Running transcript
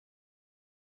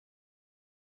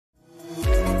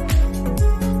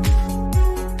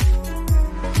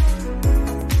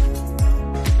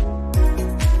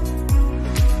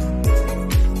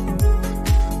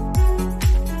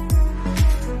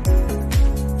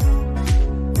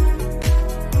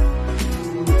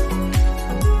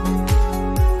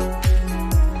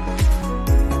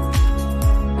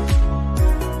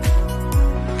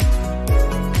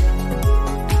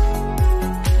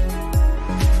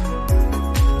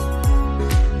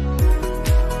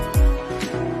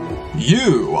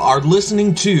You are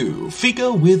listening to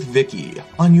Fika with Vicky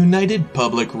on United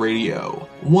Public Radio,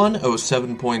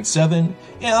 107.7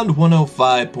 and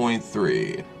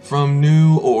 105.3 from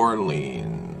New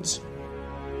Orleans.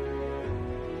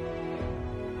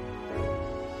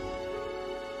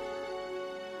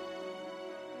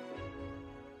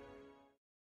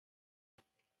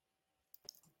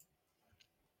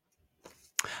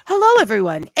 Hello,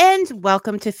 everyone, and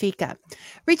welcome to Fika.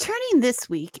 Returning this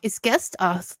week is guest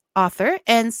author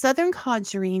and Southern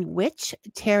Conjuring witch,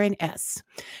 Taren S.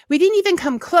 We didn't even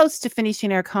come close to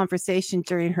finishing our conversation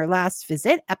during her last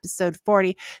visit, episode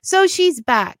 40, so she's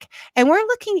back. And we're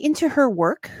looking into her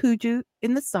work, Hoodoo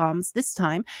in the Psalms this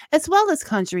time, as well as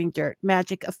Conjuring Dirt,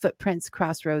 Magic of Footprints,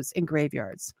 Crossroads, and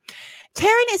Graveyards.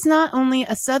 Taren is not only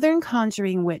a Southern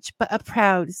Conjuring witch, but a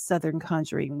proud Southern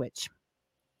Conjuring witch.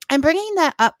 I'm bringing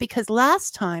that up because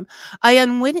last time I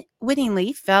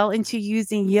unwittingly fell into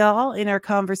using y'all in our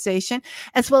conversation,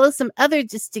 as well as some other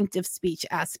distinctive speech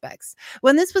aspects.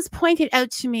 When this was pointed out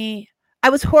to me, I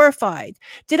was horrified.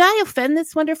 Did I offend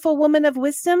this wonderful woman of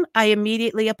wisdom? I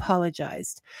immediately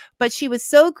apologized. But she was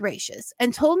so gracious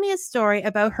and told me a story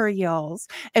about her y'alls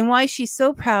and why she's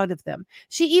so proud of them.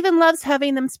 She even loves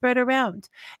having them spread around.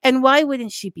 And why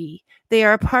wouldn't she be? They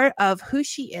are a part of who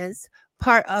she is,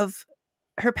 part of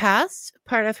her past,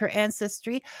 part of her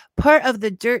ancestry, part of the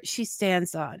dirt she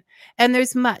stands on. And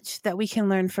there's much that we can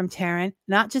learn from Taren,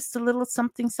 not just a little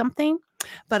something,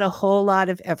 but a whole lot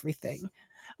of everything.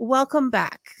 Welcome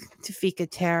back to Fika,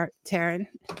 Taren.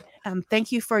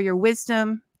 Thank you for your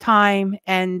wisdom, time,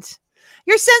 and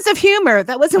your sense of humor.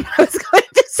 That wasn't what I was going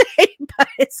to say, but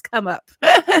it's come up.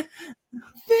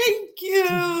 Thank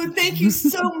you. Thank you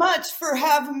so much for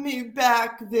having me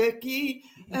back, Vicky.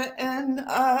 And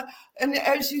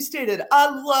as you stated, I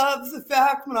love the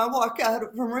fact when I walk out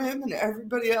of a room and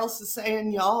everybody else is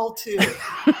saying y'all too.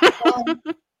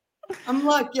 I'm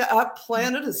like, yeah, I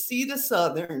planted a seed of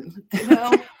Southern,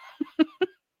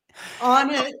 on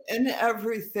it and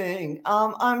everything.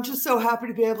 I'm just so happy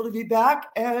to be able to be back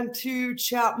and to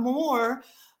chat more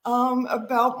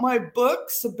about my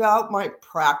books, about my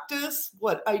practice,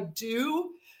 what I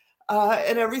do.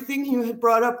 And everything you had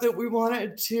brought up that we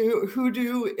wanted to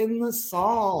Hoodoo in the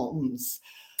Psalms,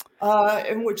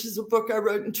 and which is a book I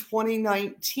wrote in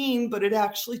 2019, but it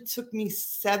actually took me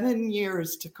 7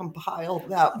 years to compile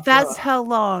that book. That's how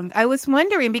long. I was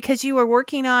wondering because you were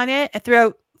working on it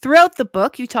throughout the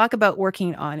book. You talk about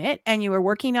working on it, and you were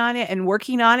working on it and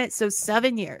working on it. So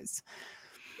 7 years.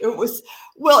 It was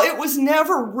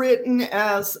never written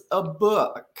as a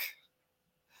book.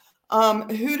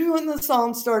 Hoodoo in the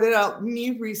Psalms started out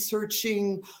me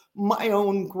researching my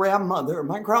own grandmother.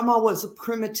 My grandma was a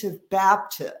primitive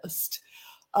Baptist,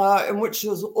 in which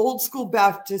was old school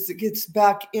Baptist. It gets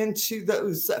back into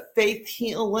those faith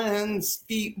healings,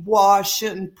 feet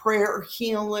washing, prayer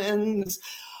healings.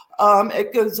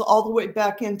 It goes all the way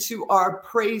back into our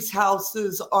praise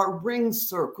houses, our ring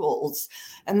circles.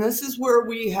 And this is where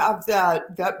we have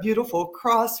that beautiful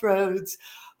crossroads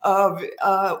of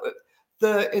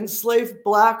the enslaved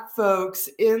Black folks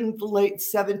in the late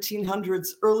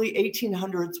 1700s, early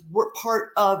 1800s were part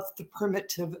of the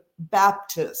primitive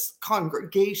Baptist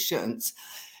congregations.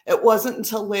 It wasn't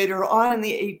until later on in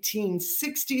the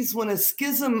 1860s when a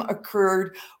schism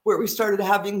occurred where we started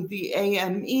having the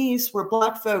AMEs where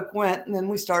Black folk went, and then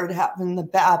we started having the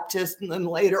Baptist, and then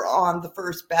later on the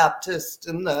First Baptist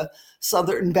and the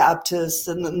Southern Baptist,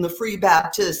 and then the Free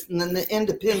Baptist, and then the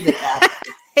Independent Baptist.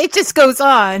 It just goes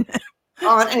on.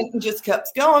 And just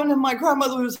kept going. And my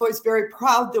grandmother was always very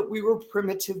proud that we were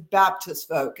primitive Baptist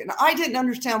folk. And I didn't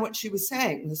understand what she was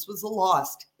saying. This was a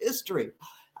lost history.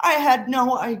 I had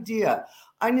no idea.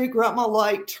 I knew grandma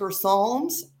liked her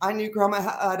psalms. I knew grandma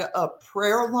had a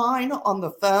prayer line on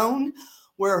the phone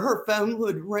where her phone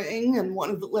would ring. And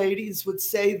one of the ladies would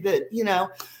say that,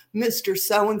 Mr.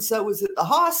 So-and-so was at the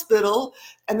hospital.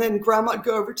 And then grandma would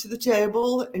go over to the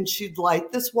table and she'd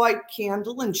light this white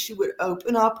candle and she would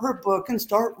open up her book and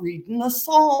start reading a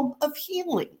psalm of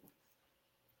healing.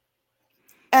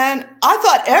 And I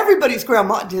thought everybody's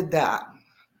grandma did that.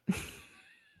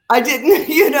 I didn't,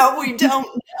 we don't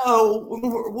know when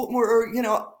we're,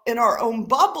 in our own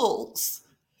bubbles.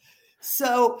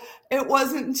 So it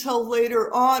wasn't until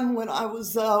later on when I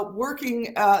was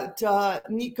working at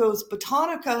Nico's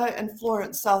Botanica in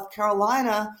Florence, South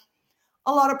Carolina,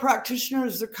 a lot of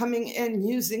practitioners are coming in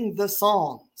using the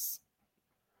Psalms.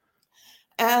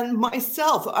 And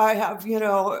myself, I have,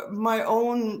 my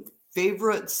own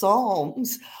favorite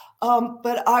Psalms,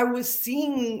 but I was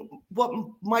seeing what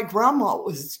my grandma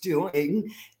was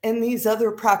doing and these other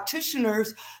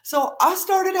practitioners. So I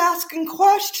started asking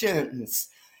questions.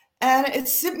 And it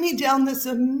sent me down this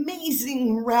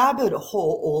amazing rabbit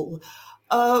hole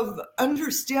of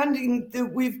understanding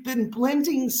that we've been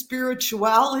blending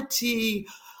spirituality,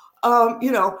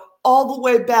 all the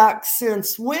way back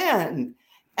since when.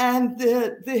 And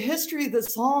the history of the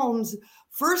Psalms,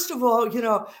 first of all,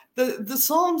 the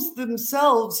Psalms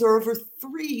themselves are over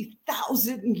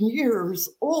 3,000 years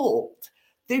old.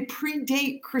 They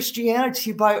predate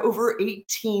Christianity by over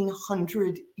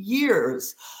 1,800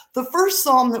 years. The first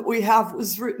Psalm that we have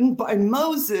was written by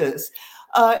Moses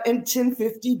in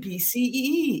 1050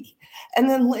 BCE. And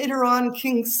then later on,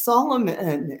 King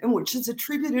Solomon, which is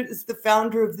attributed as the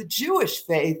founder of the Jewish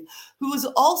faith, who was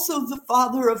also the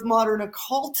father of modern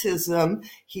occultism.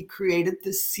 He created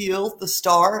the seal, the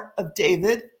Star of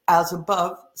David, as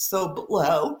above, so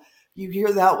below. You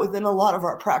hear that within a lot of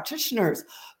our practitioners.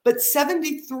 But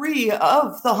 73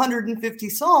 of the 150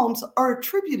 Psalms are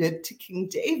attributed to King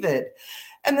David.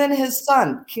 And then his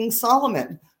son, King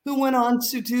Solomon, who went on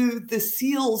to do the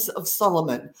Seals of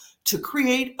Solomon, to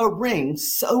create a ring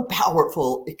so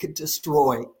powerful it could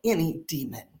destroy any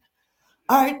demon.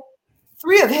 All right,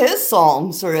 3 of his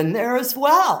Psalms are in there as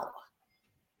well.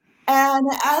 And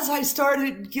as I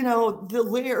started, the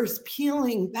layers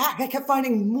peeling back, I kept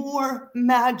finding more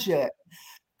magic.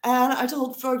 And I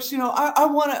told folks, I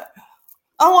want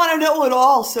to know it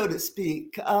all, so to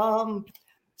speak.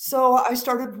 So I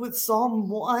started with Psalm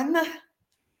 1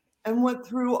 and went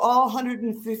through all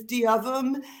 150 of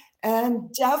them,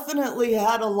 and definitely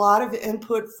had a lot of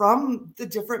input from the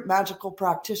different magical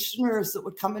practitioners that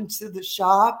would come into the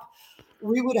shop.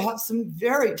 We would have some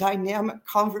very dynamic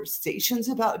conversations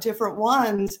about different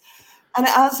ones. And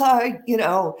as I,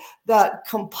 that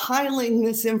compiling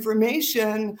this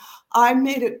information, I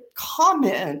made a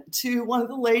comment to one of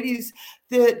the ladies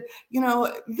that,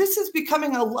 this is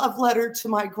becoming a love letter to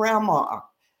my grandma.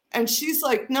 And she's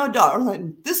like, no,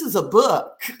 darling, this is a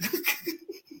book.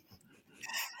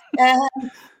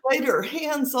 And laid her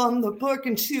hands on the book,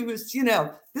 and she was,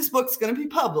 this book's going to be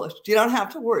published. You don't have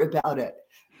to worry about it.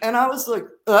 And I was like,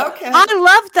 okay. I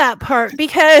love that part,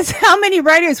 because how many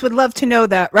writers would love to know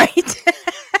that, right?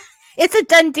 It's a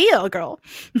done deal, girl.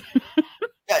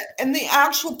 And the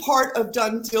actual part of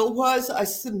done deal was I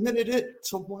submitted it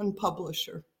to one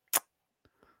publisher.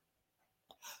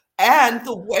 And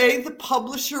the way the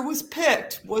publisher was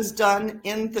picked was done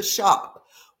in the shop.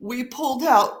 We pulled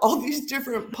out all these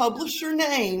different publisher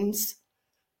names,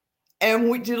 and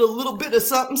we did a little bit of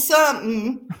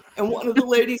something. And one of the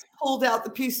ladies pulled out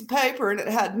the piece of paper, and it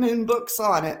had Moon Books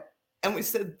on it. And we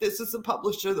said, this is the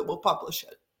publisher that will publish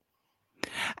it.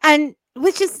 And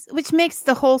which makes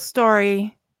the whole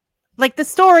story, like, the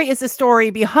story is a story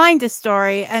behind a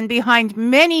story and behind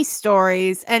many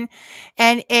stories. And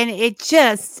it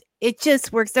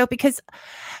just works out, because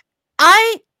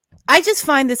I just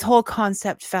find this whole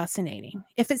concept fascinating.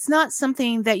 If it's not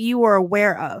something that you are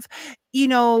aware of,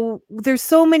 there's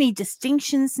so many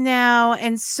distinctions now,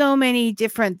 and so many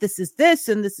different, this is this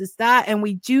and this is that, and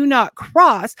we do not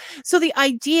cross. So the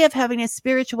idea of having a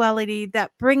spirituality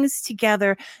that brings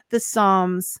together the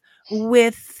Psalms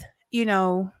with,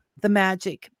 the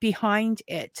magic behind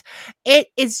it,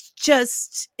 it's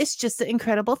just an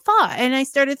incredible thought. And I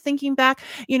started thinking back,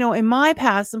 in my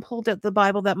past, and pulled out the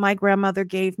Bible that my grandmother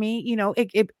gave me.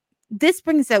 This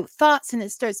brings out thoughts, and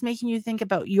it starts making you think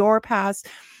about your past,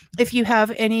 if you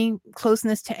have any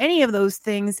closeness to any of those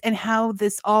things, and how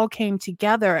this all came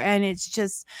together. And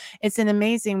it's an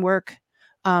amazing work,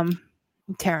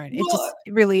 Taren.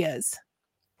 It really is.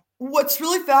 What's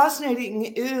really fascinating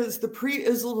is the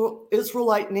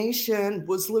pre-Israelite nation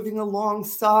was living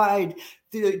alongside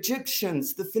the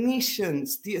Egyptians, the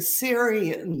Phoenicians, the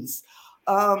Assyrians.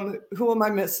 Who am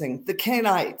I missing? The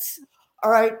Canaanites.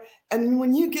 All right. And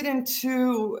when you get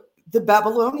into the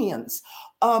Babylonians,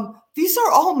 these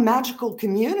are all magical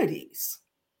communities.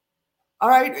 All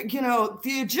right. The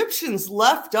Egyptians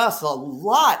left us a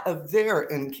lot of their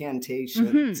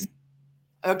incantations. Mm-hmm.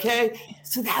 Okay,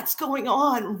 so that's going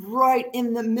on right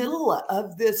in the middle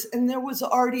of this. And there was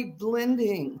already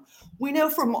blending. We know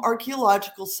from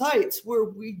archaeological sites where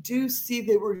we do see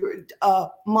they were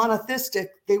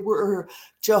monotheistic, they were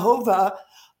Jehovah,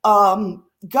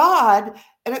 God.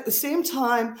 And at the same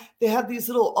time, they had these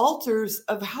little altars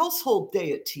of household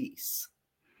deities.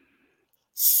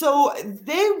 So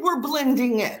they were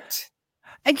blending it.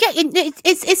 Again,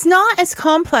 it's not as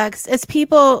complex as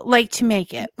people like to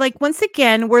make it. Like, once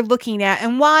again, we're looking at,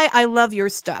 and why I love your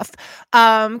stuff,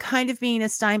 kind of being a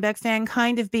Steinbeck fan,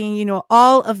 kind of being,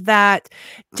 all of that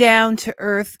down to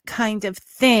earth kind of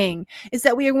thing, is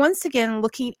that we are once again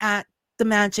looking at the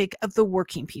magic of the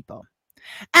working people.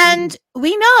 And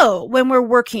we know when we're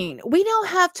working, we don't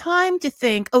have time to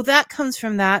think, oh, that comes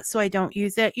from that, so I don't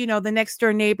use it. You know, the next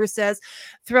door neighbor says,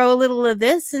 throw a little of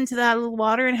this into that little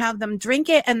water and have them drink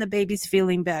it, and the baby's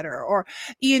feeling better. Or,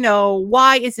 you know,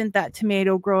 why isn't that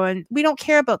tomato growing? We don't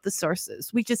care about the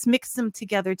sources. We just mix them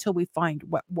together till we find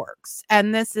what works.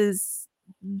 And this is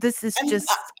just.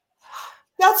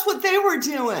 That's what they were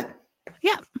doing.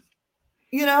 Yeah.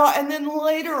 You know, and then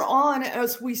later on,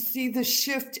 as we see the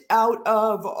shift out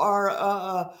of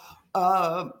our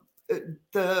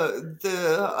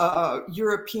the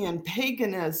European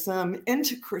paganism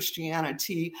into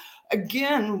Christianity,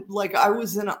 again, like I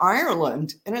was in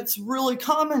Ireland, and it's really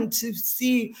common to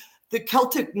see the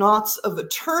Celtic knots of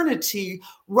eternity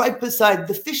right beside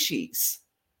the fishies,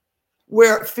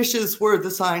 where fishes were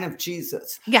the sign of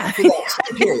Jesus. Yeah.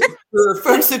 For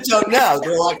folks that don't know,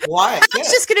 they're like, why? I was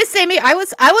just gonna say, I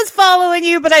was following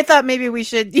you, but I thought maybe we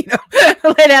should, you know,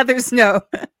 let others know.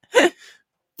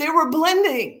 They were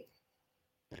blending.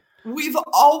 We've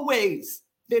always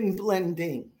been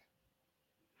blending.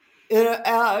 And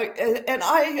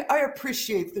I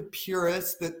appreciate the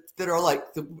purists that are like,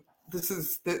 this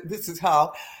is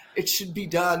how it should be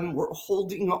done. We're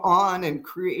holding on and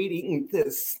creating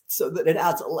this so that it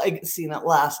has a legacy and it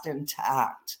lasts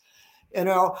intact. You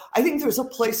know, I think there's a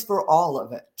place for all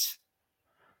of it.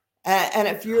 And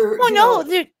if you're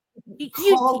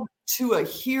called to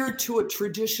adhere to a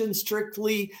tradition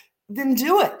strictly, then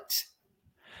do it.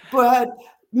 But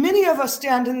many of us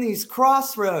stand in these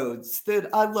crossroads that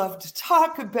I love to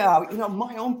talk about, you know,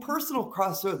 my own personal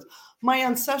crossroads, my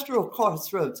ancestral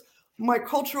crossroads, my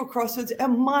cultural crossroads,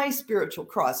 and my spiritual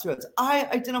crossroads. I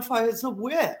identify as a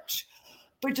witch,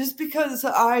 but just because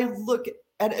I look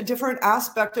at a different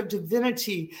aspect of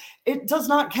divinity, it does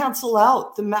not cancel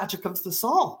out the magic of the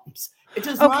Psalms. It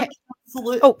does not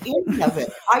cancel any of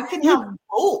it. I can have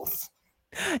both.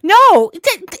 No,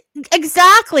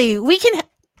 exactly. We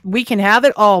can have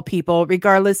it all, people,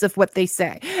 regardless of what they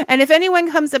say. And if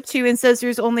anyone comes up to you and says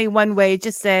there's only one way,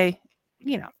 just say,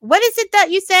 you know, what is it that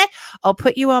you say? I'll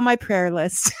put you on my prayer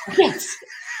list. Yes.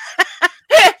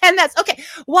 And that's okay.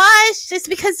 Why? Just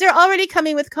because they're already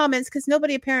coming with comments, because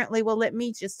nobody apparently will let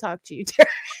me just talk to you.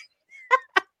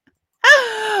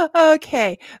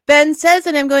 Okay. Ben says,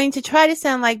 and I'm going to try to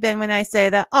sound like Ben when I say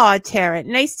that. Oh, Taren,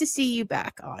 nice to see you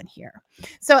back on here.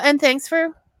 So, and thanks for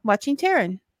watching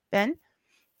Taren, Ben.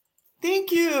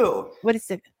 Thank you. What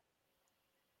is it?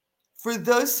 For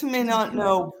those who may not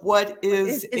know, what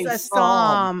is a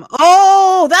psalm?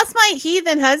 Oh, that's my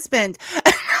heathen husband.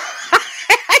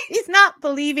 He's not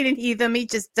believing in heathen. He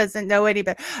just doesn't know any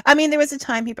better. I mean, there was a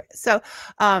time that's a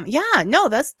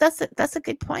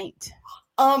good point.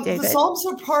 The Psalms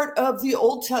are part of the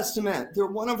Old Testament. They're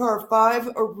one of our 5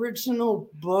 original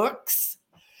books.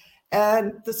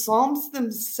 And the Psalms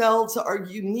themselves are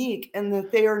unique in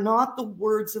that they are not the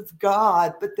words of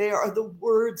God, but they are the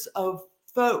words of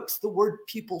folks, the word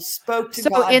people spoke to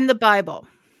God. So in the Bible.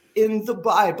 In the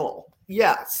Bible,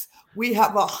 yes. We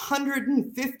have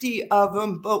 150 of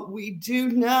them, but we do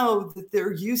know that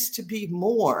there used to be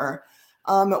more.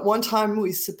 At one time,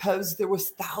 we suppose there was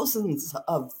thousands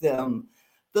of them.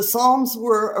 The Psalms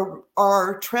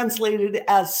are translated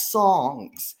as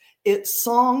songs. It's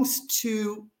songs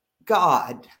to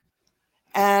God.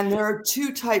 And there are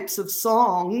 2 types of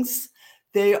songs.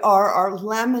 They are our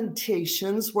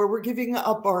lamentations, where we're giving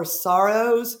up our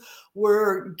sorrows.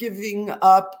 We're giving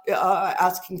up,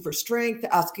 asking for strength,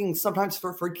 asking sometimes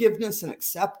for forgiveness and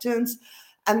acceptance.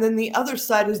 And then the other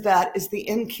side of that is the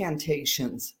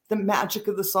incantations, the magic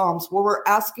of the Psalms, where we're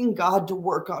asking God to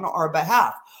work on our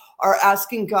behalf, or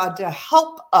asking God to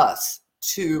help us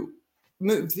to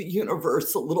move the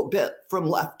universe a little bit from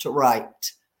left to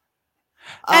right.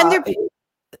 And they're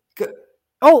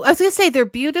I was going to say they're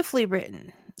beautifully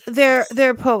written.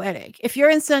 They're poetic. If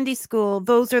you're in Sunday school,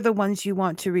 those are the ones you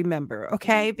want to remember,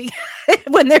 okay? Because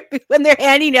when they're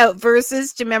handing out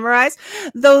verses to memorize,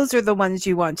 those are the ones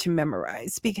you want to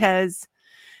memorize because,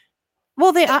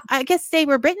 well, I guess they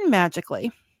were written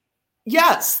magically.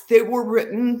 Yes, they were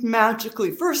written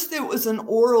magically. First, it was an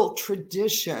oral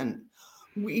tradition.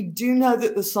 We do know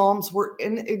that the Psalms were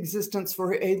in existence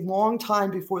for a long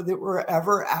time before they were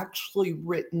ever actually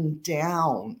written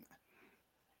down.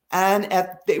 And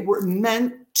they were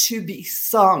meant to be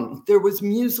sung. There was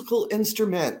musical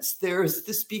instruments. There's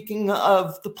the speaking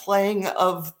of the playing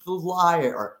of the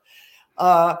lyre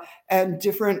and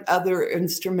different other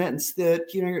instruments that,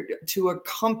 to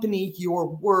accompany your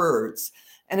words.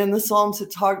 And in the Psalms,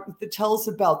 it tells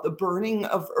about the burning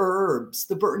of herbs,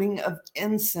 the burning of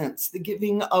incense, the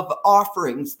giving of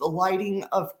offerings, the lighting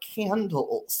of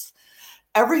candles.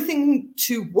 everything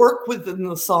to work within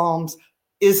the Psalms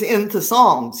is in the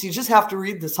Psalms. You just have to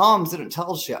read the Psalms and it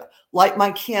tells you, light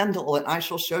my candle and I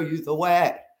shall show you the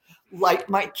way. Light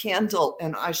my candle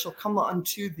and I shall come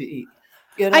unto thee.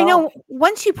 I know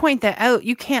once you point that out,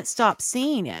 you can't stop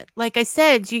seeing it. Like I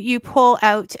said, you pull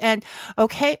out and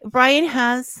okay, Brian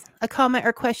has a comment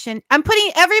or question. I'm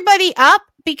putting everybody up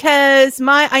because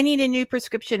I need a new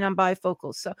prescription on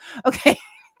bifocals. So, okay.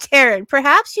 Taren,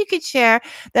 perhaps you could share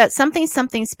that something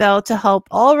spell to help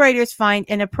all writers find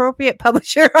an appropriate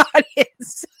publisher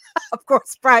audience. Of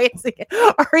course, Brian's again.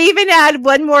 Or even add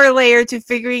one more layer to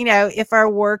figuring out if our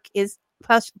work is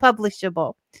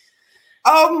publishable.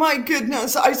 Oh my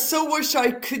goodness. I so wish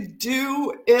I could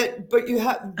do it, but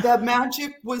the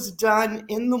magic was done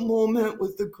in the moment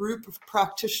with the group of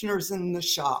practitioners in the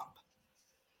shop.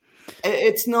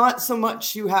 It's not so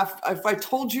much if I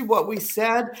told you what we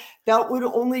said, that would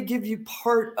only give you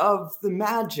part of the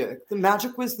magic. The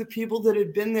magic was the people that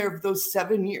had been there those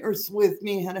 7 years with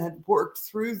me and had worked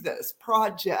through this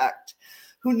project,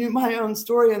 who knew my own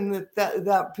story, and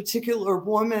that particular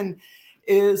woman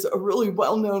is a really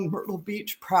well-known Myrtle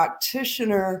Beach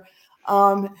practitioner.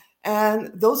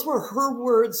 And those were her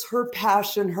words, her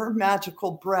passion, her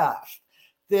magical breath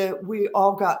that we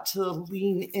all got to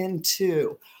lean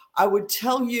into. I would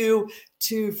tell you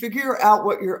to figure out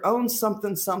what your own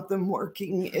something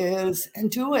working is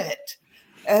and do it.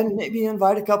 And maybe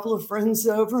invite a couple of friends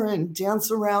over and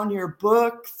dance around your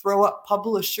book, throw up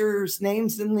publishers'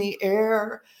 names in the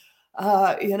air.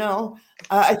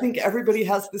 I think everybody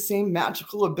has the same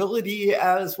magical ability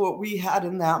as what we had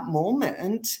in that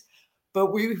moment,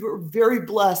 but we were very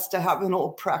blessed to have an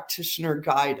old practitioner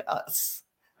guide us.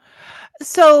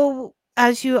 So,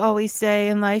 as you always say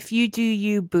in life, you do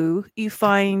you, boo. You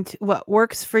find what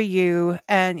works for you,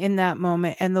 and in that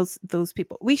moment, and those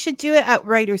people. We should do it at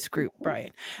Writers Group,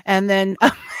 Brian, and then.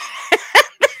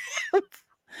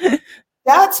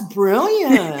 That's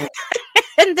brilliant.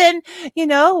 And then,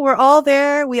 we're all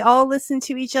there. We all listen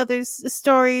to each other's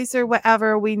stories or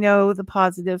whatever. We know the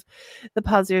positive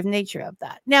nature of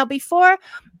that. Now, before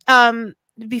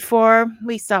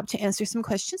we stop to answer some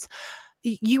questions,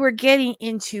 you were getting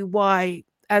into why,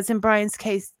 as in Brian's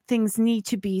case, things need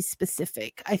to be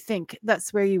specific. I think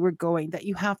that's where you were going, that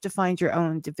you have to find your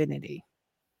own divinity.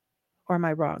 Or am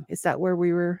I wrong? Is that where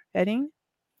we were heading?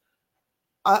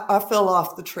 I fell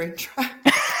off the train track.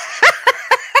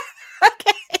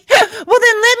 Well,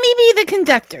 then let me be the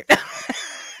conductor.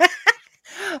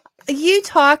 You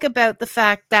talk about the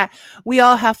fact that we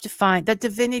all have to find that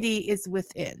divinity is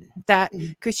within, that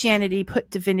Christianity put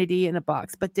divinity in a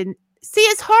box, but didn't. See,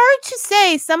 it's hard to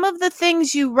say some of the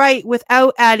things you write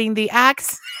without adding the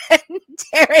accent.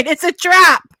 Taren, it's a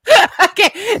trap.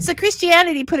 Okay, so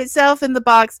Christianity put itself in the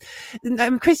box.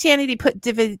 Christianity put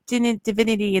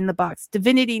divinity in the box.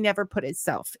 Divinity never put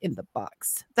itself in the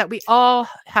box. That we all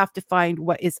have to find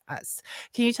what is us.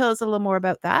 Can you tell us a little more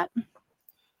about that?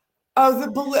 Oh,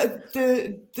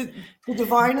 the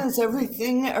divine is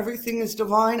everything. Everything is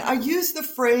divine. I use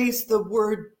the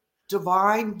word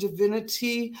divine,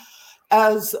 divinity,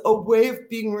 as a way of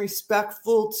being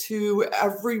respectful to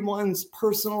everyone's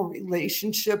personal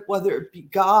relationship, whether it be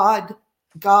gods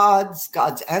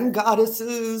and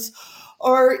goddesses,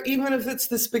 or even if it's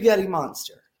the spaghetti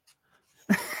monster.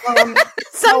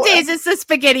 Some days it's the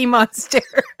spaghetti monster.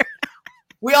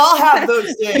 We all have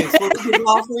those days where we give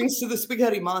offerings to the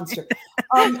spaghetti monster.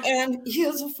 And he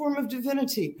is a form of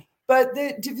divinity, but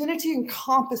the divinity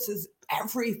encompasses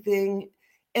everything,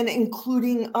 and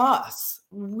including us.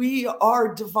 We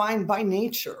are divine by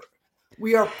nature.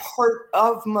 We are part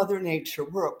of Mother Nature.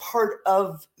 We're a part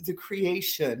of the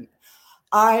creation.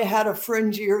 I had a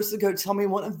friend years ago tell me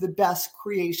one of the best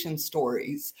creation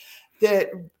stories that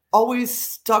always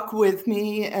stuck with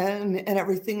me and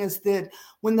everything is that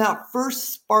when that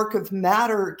first spark of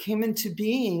matter came into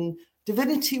being,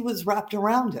 divinity was wrapped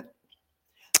around it.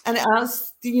 And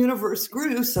as the universe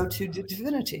grew, so too did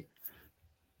divinity.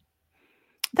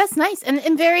 That's nice,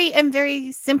 and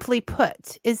very simply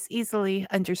put, is easily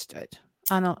understood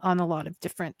on a lot of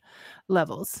different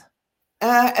levels.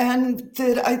 And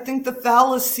that I think the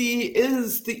fallacy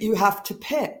is that you have to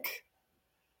pick,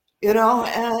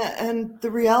 and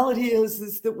the reality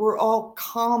is that we're all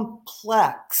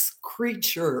complex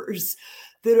creatures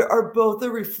that are both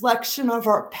a reflection of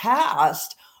our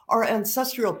past, our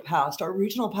ancestral past, our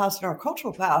regional past, and our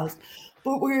cultural past.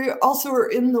 But we also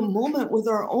are in the moment with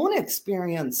our own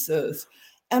experiences.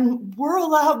 And we're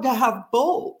allowed to have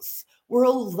both. We're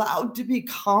allowed to be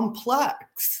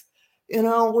complex.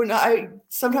 When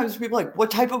sometimes people are like, what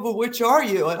type of a witch are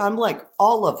you? And I'm like,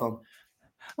 all of them.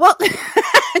 Well,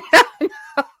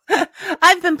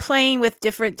 I've been playing with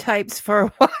different types for a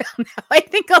while now. I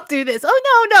think I'll do this.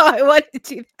 Oh, no, I want to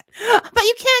do that. But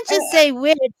you can't just say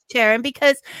witch, Taren,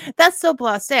 because that's so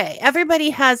blasé. Everybody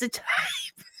has a type.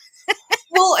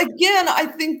 Well, again, I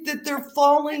think that they're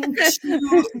falling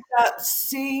to that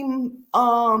same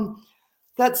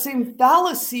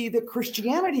fallacy that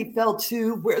Christianity fell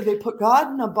to, where they put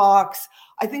God in a box.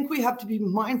 I think we have to be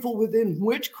mindful within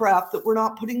witchcraft that we're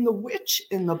not putting the witch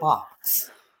in the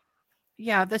box.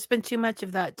 Yeah, there's been too much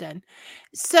of that done.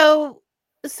 So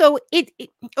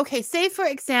okay, say for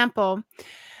example,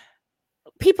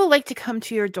 people like to come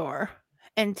to your door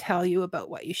and tell you about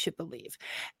what you should believe.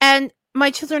 And my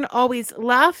children always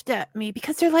laughed at me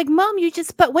because they're like, Mom,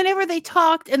 but whenever they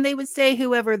talked and they would say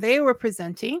whoever they were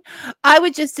presenting, I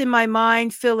would just in my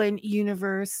mind fill in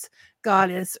universe,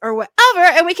 goddess, or whatever,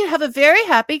 and we could have a very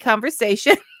happy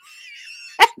conversation.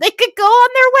 They could go on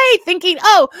their way thinking,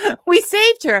 oh, we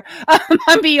saved her.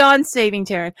 I'm beyond saving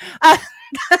Taren.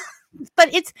 But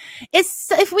it's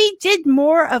if we did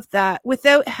more of that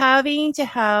without having to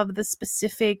have the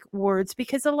specific words,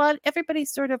 because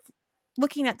everybody's sort of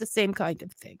looking at the same kind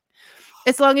of thing.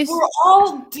 As long as we're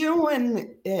all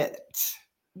doing it,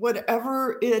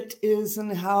 whatever it is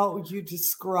and how you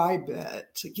describe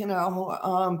it,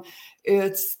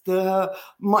 it's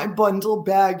my bundle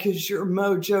bag is your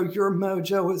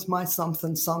mojo is my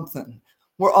something.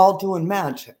 We're all doing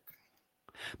magic.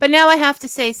 But now I have to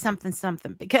say something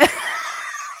because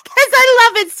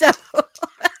I love it so.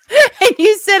 And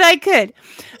you said I could.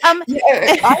 I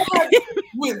had,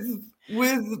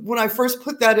 with when I first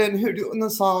put that in Hoodoo in the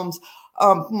Psalms,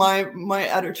 my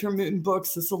editor, Moon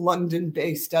Books, is a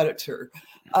London-based editor.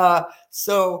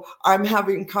 So I'm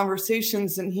having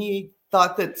conversations, and he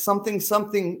thought that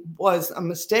something was a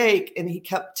mistake, and he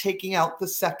kept taking out the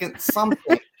second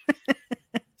something.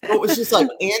 So it was just like,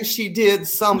 and she did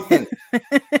something.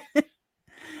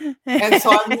 And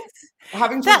so I'm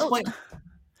having to explain,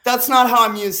 that's not how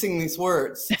I'm using these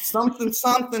words. Something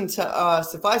to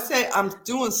us. If I say I'm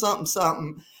doing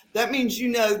something, that means you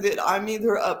know that I'm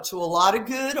either up to a lot of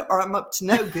good or I'm up to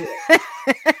no good.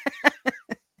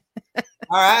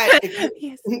 All right.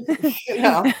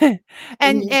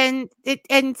 And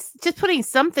just putting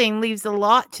something leaves a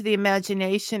lot to the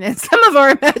imagination, and some of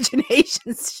our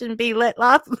imaginations shouldn't be let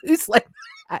loose like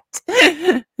that.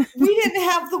 We didn't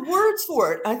have the words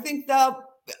for it. I think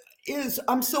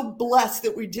I'm so blessed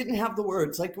that we didn't have the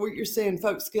words. Like what you're saying,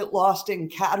 folks get lost in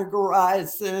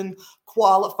categorizing,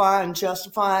 qualifying,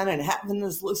 justifying, and having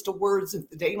this list of words. If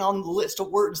it ain't on the list of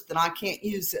words, then I can't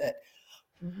use it.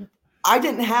 I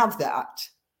didn't have that.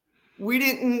 We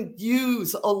didn't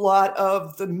use a lot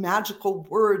of the magical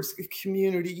words the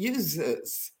community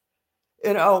uses.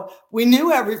 We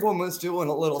knew everyone was doing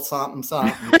a little something.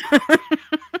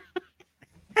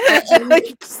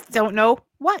 I just don't know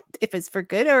what, if it's for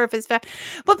good or if it's bad.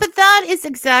 But that is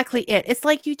exactly it. It's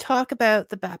like you talk about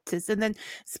the Baptists and then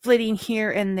splitting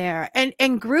here and there.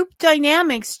 And group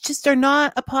dynamics just are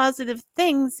not a positive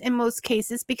things in most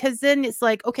cases, because then it's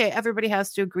like, okay, everybody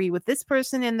has to agree with this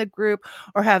person in the group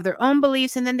or have their own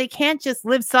beliefs, and then they can't just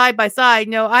live side by side.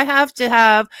 No, I have to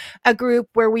have a group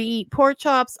where we eat pork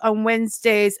chops on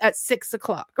Wednesdays at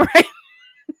 6:00, right?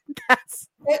 That's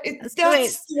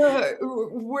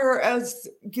whereas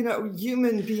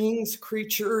human beings,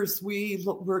 creatures,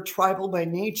 we're tribal by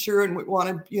nature, and we want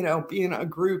to be in a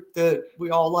group that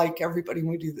we all like everybody, and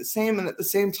we do the same, and at the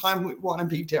same time we want to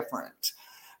be different,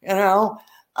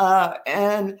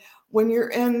 and when you're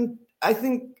in, I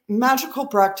think, magical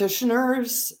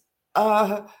practitioners,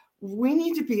 we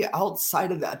need to be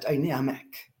outside of that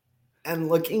dynamic and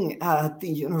looking at the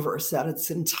universe at its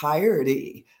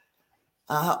entirety.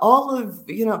 All of,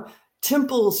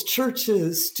 temples,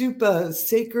 churches, stupas,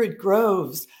 sacred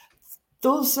groves,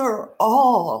 those are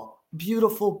all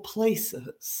beautiful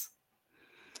places.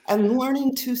 And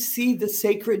learning to see the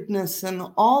sacredness in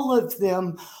all of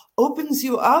them opens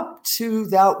you up to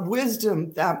that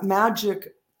wisdom, that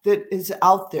magic that is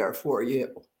out there for you.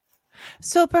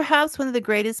 So perhaps one of the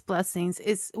greatest blessings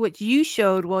is what you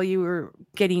showed while you were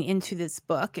getting into this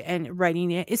book and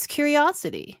writing it is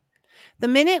curiosity. The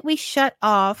minute we shut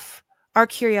off our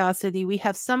curiosity, we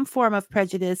have some form of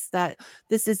prejudice that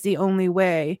this is the only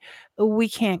way, we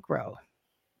can't grow.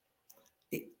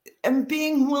 And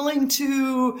being willing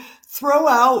to throw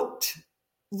out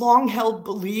long-held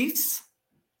beliefs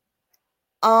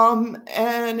and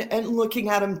looking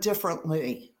at them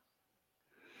differently.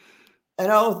 I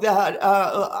know that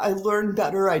I learn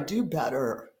better, I do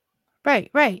better.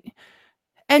 Right.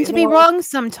 And to be wrong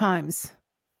sometimes.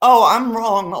 Oh, I'm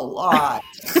wrong a lot.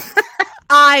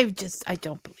 I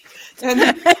don't believe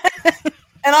it.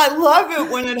 And I love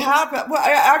it when it happens. Well,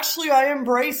 I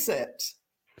embrace it.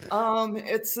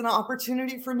 It's an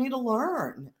opportunity for me to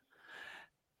learn.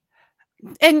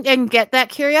 And get that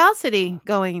curiosity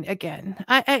going again.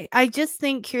 I just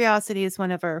think curiosity is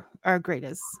one of our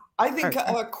greatest. I think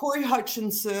Corey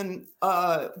Hutchinson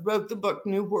wrote the book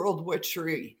New World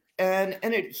Witchery, and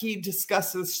he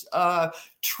discusses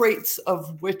traits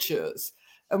of witches.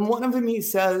 And one of them, he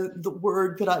says, the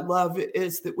word that I love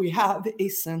is that we have a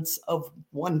sense of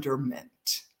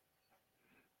wonderment.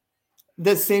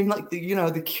 The same, like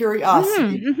the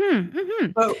curiosity.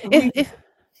 But if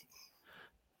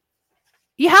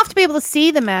you have to be able to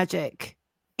see the magic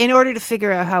in order to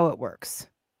figure out how it works,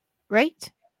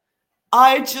 right?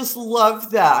 I just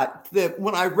love that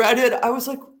when I read it, I was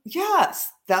like, yes,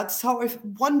 that's how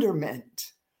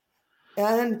wonderment.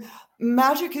 And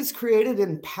magic is created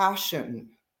in passion.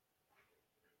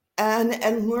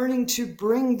 And learning to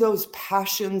bring those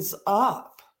passions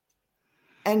up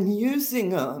and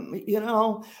using them,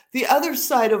 the other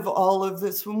side of all of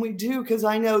this when we do, because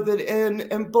I know that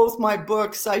in both my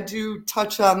books, I do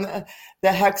touch on the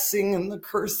hexing and the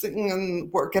cursing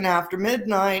and working after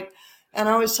midnight. And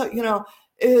I always talk, you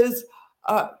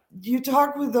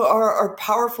talk with our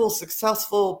powerful,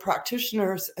 successful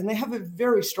practitioners, and they have a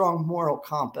very strong moral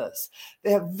compass.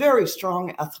 They have very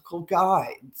strong ethical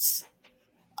guides.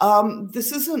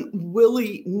 This isn't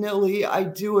willy-nilly. I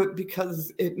do it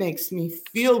because it makes me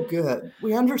feel good.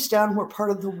 We understand we're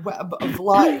part of the web of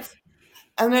life.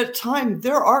 And at times,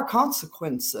 there are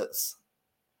consequences.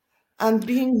 And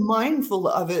being mindful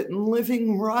of it and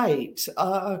living right.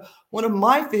 One of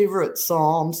my favorite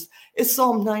Psalms is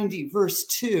Psalm 90, verse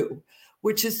 2,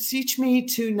 which is, teach me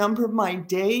to number my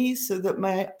days so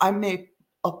that I may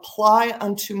apply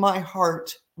unto my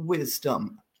heart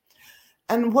wisdom.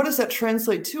 And what does that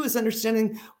translate to is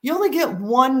understanding you only get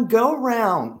one go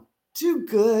round. Do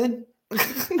good.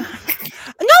 No,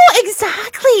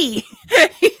 exactly.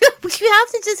 You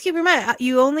have to just keep in mind,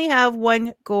 you only have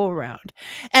one go around.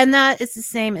 And that is the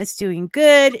same as doing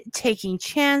good, taking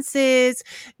chances,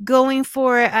 going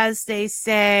for it, as they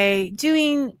say,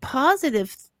 doing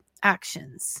positive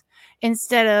actions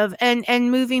instead of,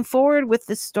 and moving forward with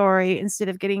the story instead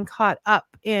of getting caught up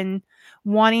in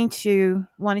wanting to.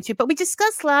 But we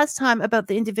discussed last time about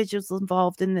the individuals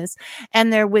involved in this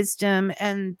and their wisdom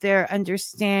and their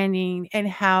understanding, and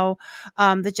how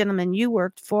the gentleman you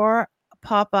worked for,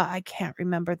 Papa, I can't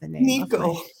remember the name.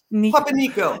 Nico. Papa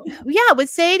Nico. Yeah, would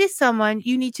say to someone,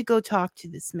 you need to go talk to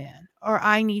this man, or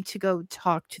I need to go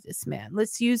talk to this man.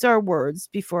 Let's use our words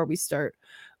before we start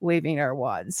waving our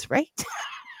wands, right?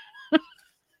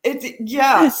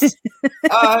 Yes.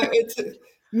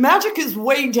 Magic is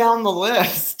way down the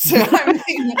list. I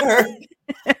mean,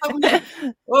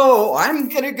 I'm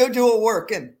gonna go do a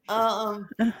working.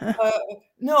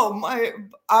 No,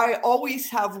 I always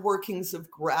have workings of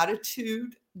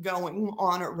gratitude going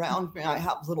on around me. I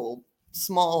have little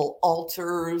small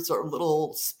altars or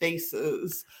little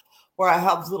spaces where I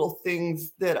have little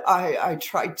things that I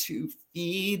try to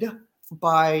feed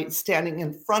by standing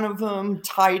in front of them,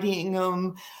 tidying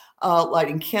them,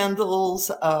 lighting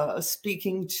candles,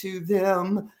 speaking to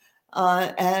them.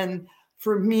 And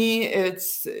for me,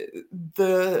 it's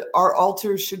our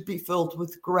altars should be filled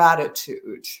with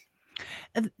gratitude.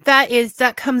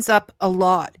 That comes up a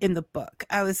lot in the book.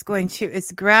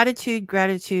 It's gratitude,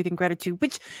 and gratitude,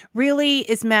 which really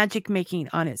is magic making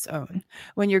on its own,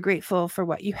 when you're grateful for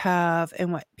what you have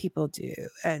and what people do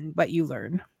and what you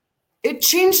learn. It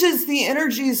changes the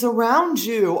energies around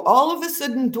you. All of a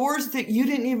sudden, doors that you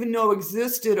didn't even know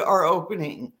existed are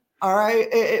opening. All right.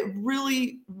 It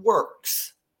really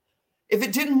works. If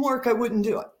it didn't work, I wouldn't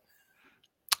do it.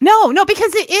 No,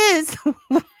 because it is.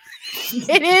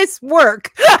 It is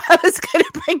work. I was going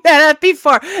to bring that up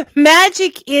before.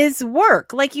 Magic is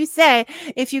work. Like you say,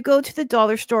 if you go to the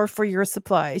dollar store for your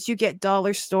supplies, you get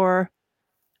dollar store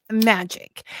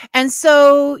magic. And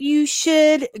so you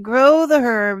should grow the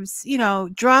herbs,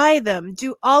 dry them,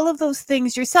 do all of those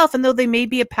things yourself. And though they may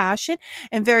be a passion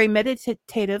and very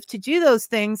meditative to do those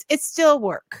things, it's still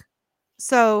work.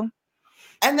 So.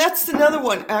 And that's another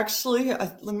one. Actually,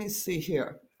 let me see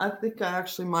here. I think I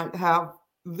actually might have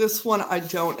this one. I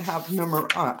don't have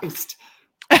memorized.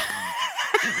 I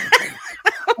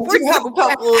do have a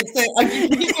couple of things. I can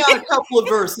give me out a couple of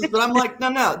verses, but I'm like, no.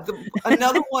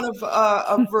 Another one of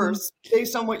a verse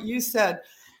based on what you said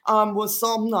was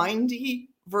Psalm 90,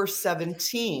 verse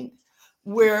 17,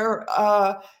 where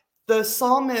the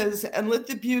psalm is, and let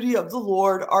the beauty of the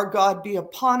Lord our God be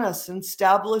upon us, and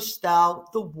establish thou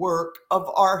the work of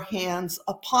our hands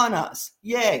upon us.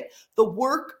 Yea, the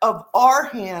work of our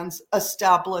hands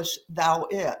establish thou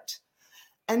it.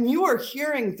 and you are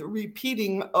hearing the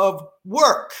repeating of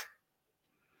work.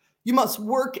 You must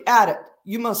work at it.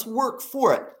 You must work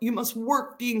for it. You must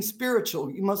work being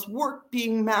spiritual. You must work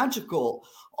being magical.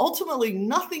 Ultimately,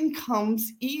 nothing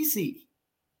comes easy.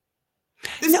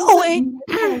 This is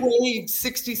microwave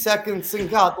 60 seconds and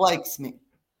God likes me.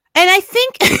 And I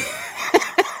think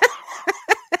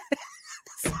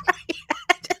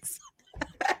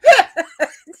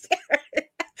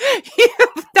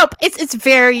nope, it's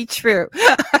very true.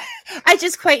 I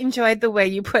just quite enjoyed the way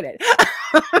you put it.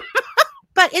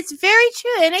 But it's very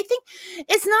true. And I think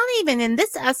it's not even in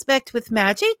this aspect with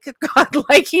magic, God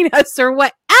liking us or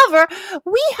whatever.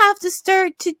 We have to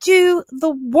start to do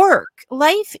the work.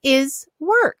 Life is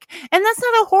work. And that's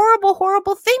not a horrible,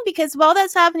 horrible thing, because while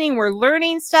that's happening, we're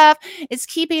learning stuff. It's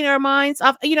keeping our minds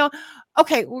off,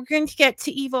 okay, we're going to get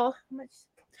to evil.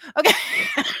 Okay.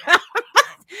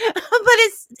 But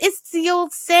it's the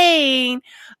old saying,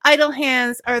 idle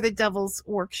hands are the devil's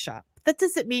workshop. That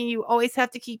doesn't mean you always have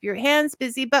to keep your hands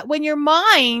busy, but when your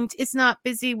mind is not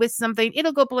busy with something,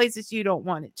 it'll go places you don't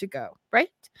want it to go, right?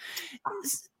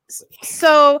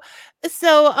 So,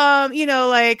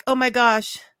 like, oh my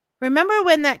gosh, remember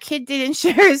when that kid didn't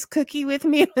share his cookie with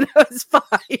me when I was 5?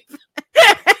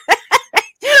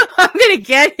 I'm gonna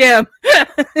get him.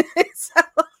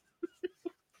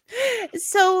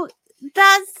 So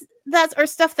that's our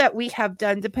stuff that we have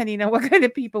done, depending on what kind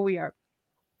of people we are.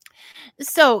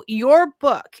 So your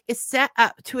book is set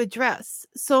up to address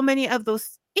so many of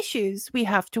those issues we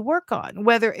have to work on,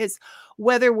 whether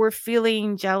we're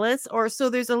feeling jealous, or so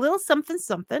there's a little something,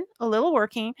 a little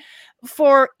working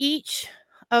for each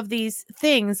of these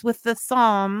things with the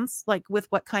Psalms, like with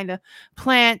what kind of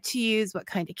plant to use, what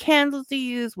kind of candle to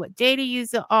use, what day to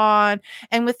use it on,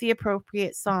 and with the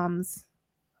appropriate Psalms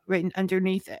written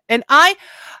underneath it. And I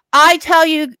tell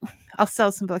you, I'll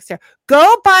sell some books there.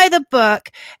 Go buy the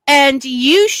book and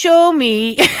you show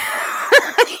me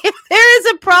if there is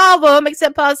a problem,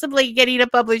 except possibly getting a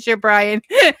publisher, Brian,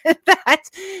 that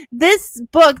this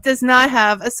book does not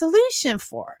have a solution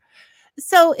for.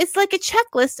 So it's like a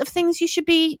checklist of things you should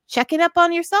be checking up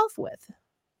on yourself with.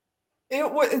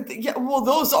 Well,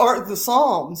 those are the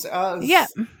Psalms. Yeah.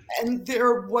 And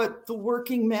they're what the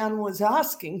working man was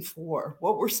asking for,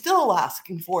 what we're still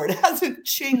asking for. It hasn't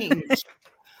changed,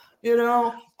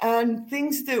 and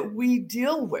things that we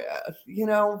deal with,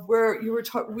 where you were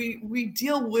talking, we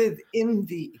deal with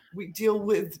envy, we deal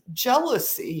with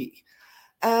jealousy,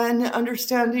 and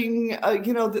understanding,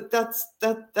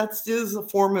 that is a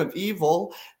form of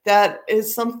evil. That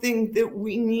is something that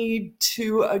we need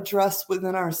to address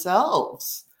within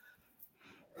ourselves.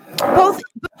 Both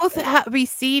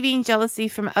receiving jealousy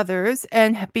from others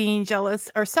and being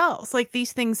jealous ourselves. Like,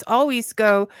 these things always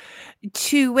go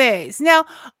two ways. Now,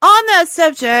 on that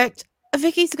subject,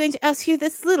 Vicky's going to ask you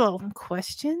this little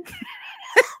question.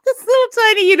 This little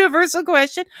tiny universal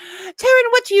question.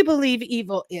 Taren, what do you believe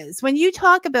evil is? When you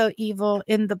talk about evil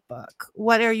in the book,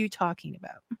 what are you talking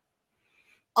about?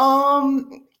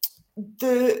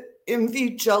 The envy,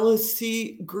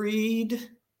 jealousy, greed.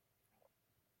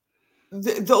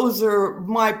 Those are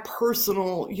my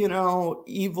personal,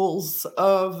 evils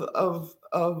of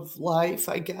life,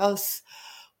 I guess,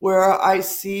 where I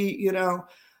see,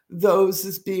 those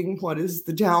as being what is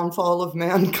the downfall of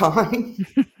mankind.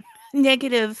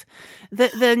 Negative,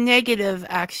 the negative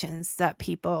actions that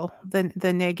people,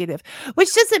 the negative,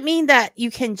 which doesn't mean that you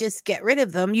can just get rid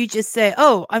of them. You just say,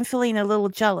 oh, I'm feeling a little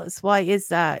jealous. Why is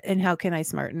that? And how can I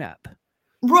smarten up?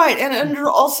 Right. And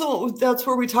also, that's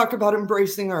where we talk about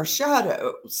embracing our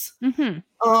shadows.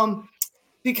 Mm-hmm.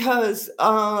 Because,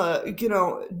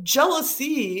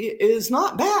 jealousy is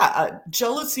not bad.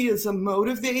 Jealousy is a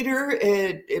motivator.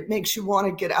 It makes you want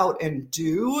to get out and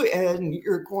do, and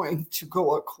you're going to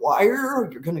go acquire,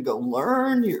 you're going to go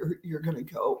learn, you're going to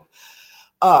go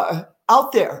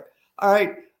out there. All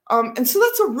right. And so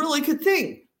that's a really good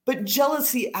thing. But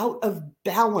jealousy out of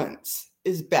balance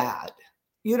is bad.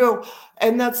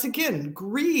 And that's, again,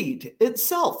 greed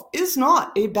itself is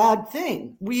not a bad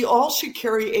thing. We all should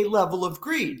carry a level of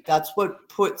greed. That's what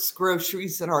puts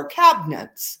groceries in our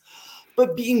cabinets.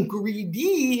 But being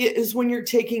greedy is when you're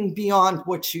taking beyond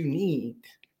what you need.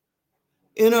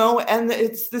 And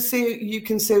it's the same, you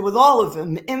can say with all of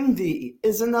them. Envy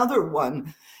is another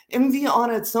one. Envy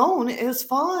on its own is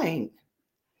fine.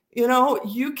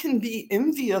 You can be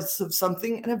envious of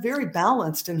something in a very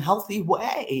balanced and healthy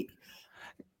way.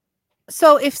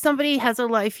 So if somebody has a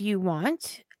life you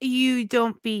want, you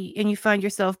don't be, and you find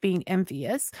yourself being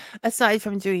envious, aside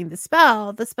from doing the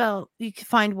spell, you can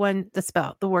find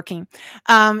the working,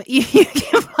 you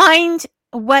can find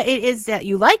what it is that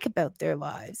you like about their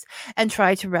lives and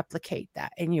try to replicate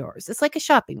that in yours. It's like a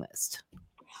shopping list.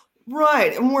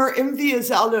 Right. And where envy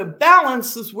is out of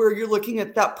balance is where you're looking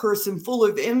at that person full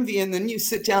of envy, and then you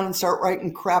sit down and start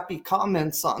writing crappy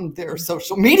comments on their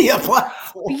social media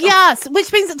platform. Yes,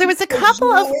 which means there was a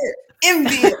couple of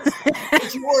envious.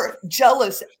 You're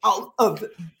jealous out of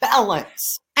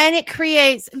balance. And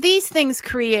these things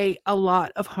create a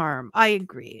lot of harm. I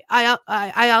agree.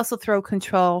 I also throw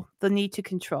the need to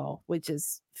control, which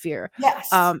is fear, yes,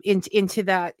 into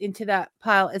that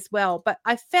pile as well. But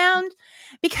I found,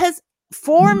 because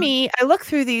for me, I looked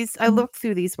through these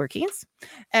workings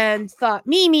and thought,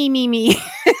 me.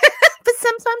 But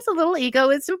sometimes a little ego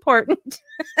is important.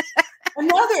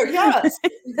 Yes,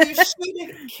 you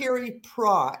shouldn't carry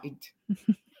pride.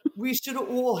 We should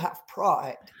all have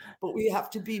pride, but we have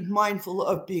to be mindful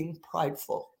of being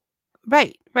prideful.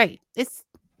 Right. It's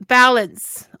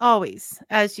balance always,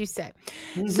 as you say.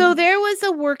 Mm-hmm. So there was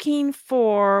a working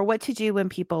for what to do when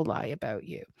people lie about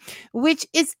you, which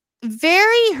is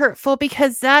very hurtful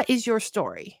because that is your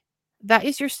story. That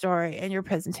is your story and your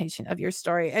presentation of your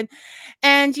story.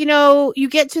 And you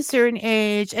get to a certain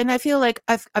age, and I feel like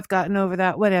I've gotten over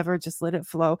that, whatever, just let it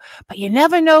flow. But you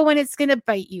never know when it's going to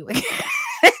bite you.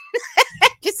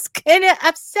 It's going to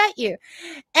upset you.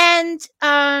 And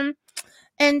the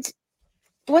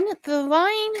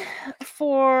line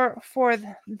for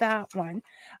that one,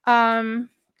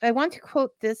 I want to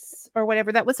quote this or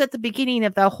whatever that was at the beginning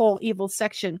of the whole evil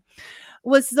section,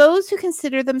 was those who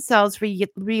consider themselves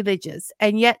religious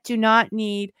and yet do not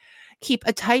keep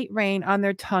a tight rein on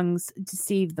their tongues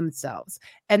deceive themselves,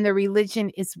 and their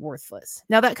religion is worthless.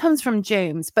 Now that comes from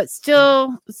James, but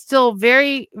still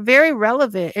very, very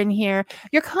relevant in here.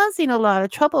 You're causing a lot of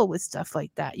trouble with stuff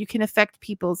like that. You can affect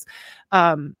people's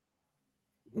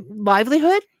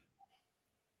livelihood.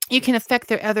 You can affect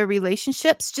their other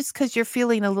relationships just because you're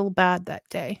feeling a little bad that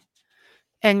day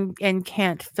and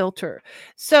can't filter.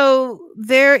 So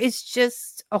there is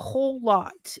just a whole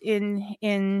lot in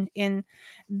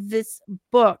this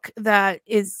book that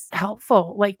is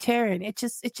helpful, like Taren. It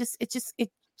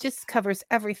just covers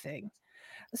everything.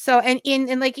 So and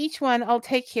in like each one I'll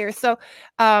take here. So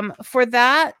for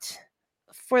that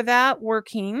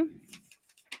working,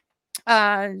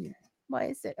 why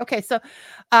is it? Okay, so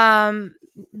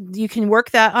you can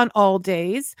work that on all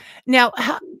days. Now,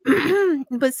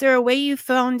 was there a way you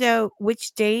found out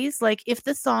which days? Like if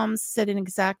the Psalms said an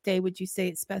exact day, would you say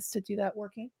it's best to do that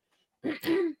working?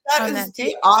 That is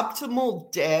the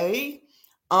optimal day.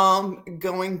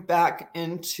 Going back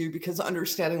into, because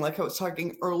understanding, like I was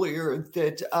talking earlier,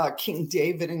 that King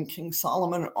David and King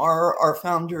Solomon are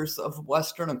founders of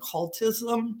Western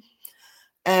occultism.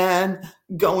 And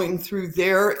going through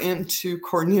there into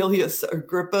Cornelius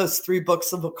Agrippa's 3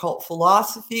 books of occult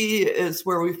philosophy is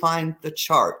where we find the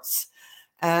charts.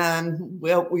 And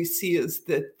what we see is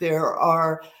that there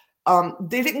are,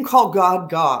 they didn't call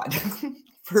God,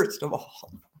 first of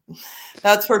all.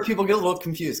 That's where people get a little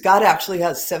confused. God actually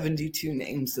has 72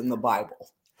 names in the Bible.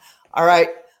 All right.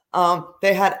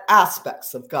 They had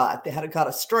aspects of God. They had a God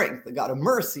of strength, a God of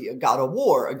mercy, a God of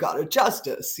war, a God of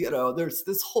justice. There's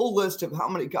this whole list of how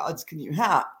many gods can you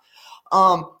have,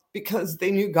 because they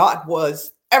knew God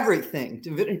was everything.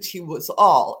 Divinity was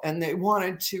all. And they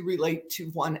wanted to relate to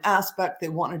one aspect. They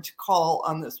wanted to call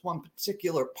on this one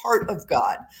particular part of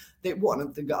God. They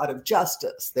wanted the God of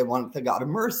justice. They wanted the God of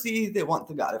mercy. They want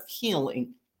the God of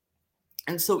healing.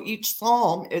 And so each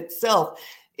psalm itself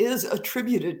is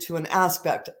attributed to an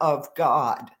aspect of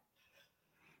God.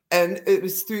 And it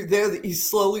was through there that you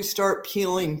slowly start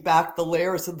peeling back the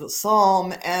layers of the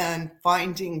psalm and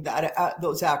finding that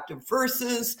those active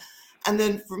verses. And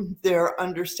then from there,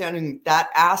 understanding that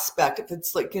aspect. If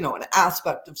it's like, an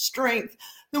aspect of strength,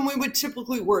 then we would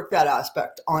typically work that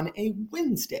aspect on a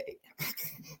Wednesday.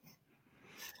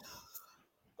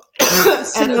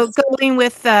 So going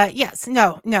with I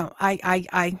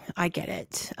get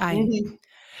it.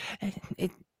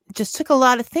 It just took a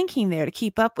lot of thinking there to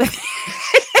keep up with.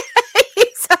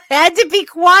 So I had to be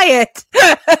quiet.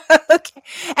 Okay.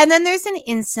 And then there's an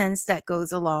incense that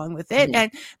goes along with it,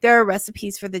 and there are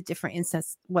recipes for the different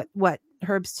incense, what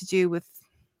herbs to do with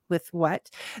what.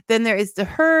 Then there is the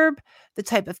herb, the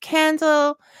type of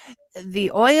candle,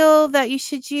 the oil that you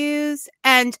should use,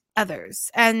 and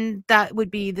others. And that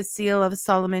would be the seal of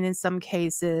Solomon in some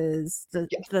cases,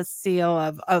 the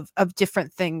seal of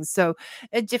different things. So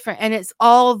and it's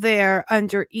all there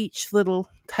under each little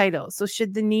title. So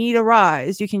should the need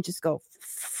arise, you can just go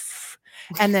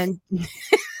and then there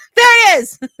it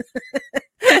is.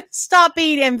 Stop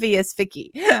being envious,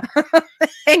 Vicky,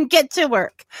 and get to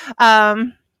work.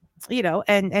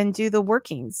 and do the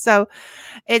workings. So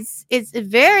it's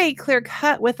very clear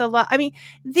cut with a lot. I mean,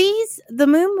 the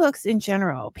moon books in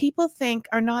general, people think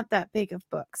are not that big of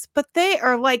books, but they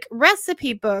are like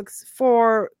recipe books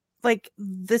for like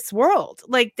this world.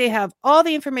 Like they have all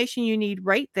the information you need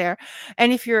right there.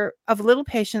 And if you're of little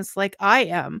patience like I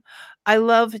am, I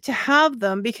love to have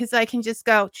them because I can just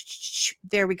go,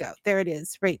 there we go, there it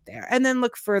is right there, and then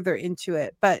look further into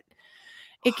it. But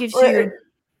it gives you.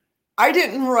 I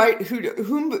didn't write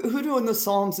Hoodoo in the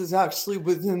Psalms is actually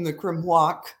within the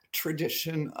Grimoire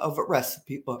tradition of a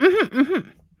recipe book.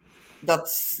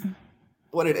 That's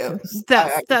what it is.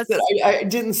 I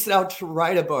didn't set out to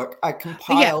write a book. I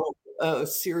compiled a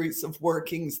series of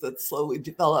workings that slowly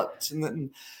developed, and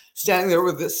then standing there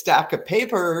with this stack of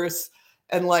papers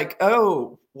and like,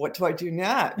 oh, what do I do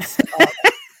next?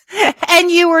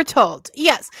 And you were told,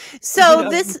 yes. So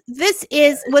this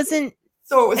wasn't.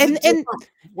 So it was a different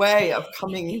way of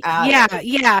coming at it.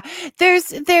 Yeah.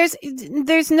 There's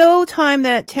no time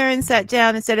that Taren sat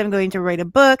down and said, I'm going to write a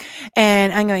book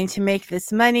and I'm going to make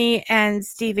this money, and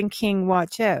Stephen King,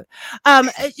 watch out. I'm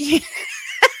not a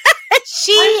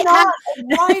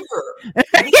writer.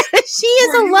 She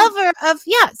is a lover of,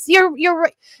 yes, you're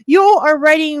right. You are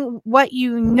writing what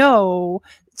you know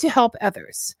to help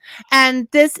others, and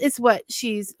this is what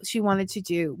she wanted to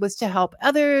do, was to help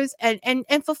others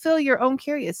and fulfill your own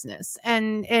curiousness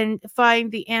and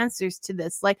find the answers to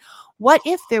this. Like, what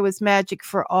if there was magic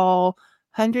for all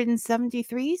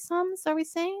 173 psalms? Are we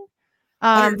saying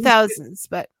thousands,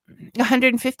 but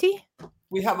 150?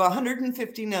 We have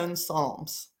 150 known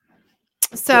psalms,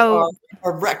 so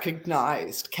are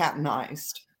recognized,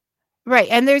 canonized, right?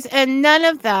 And none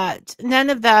of that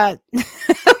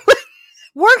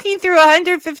working through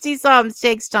 150 psalms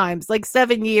takes times, like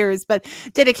 7 years, but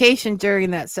dedication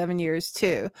during that 7 years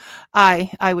too,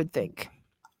 I would think.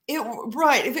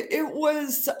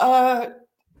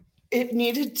 It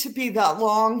needed to be that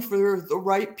long for the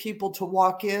right people to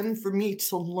walk in, for me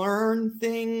to learn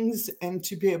things and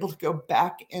to be able to go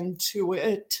back into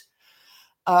it.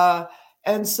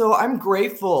 And so I'm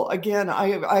grateful. Again,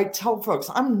 I tell folks,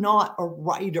 I'm not a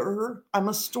writer. I'm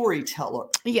a storyteller.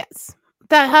 Yes.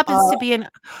 That happens to be a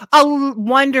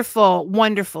wonderful,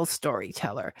 wonderful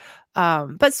storyteller.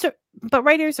 But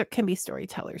writers can be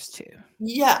storytellers too.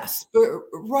 Yes, but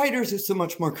writers are so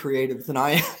much more creative than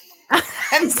I am.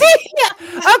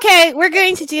 Okay, we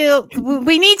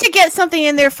need to get something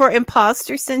in there for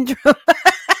imposter syndrome.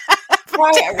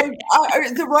 Right,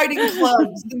 the writing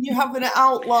clubs, and you have an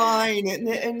outline,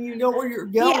 and you know where you're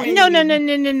going. Yeah,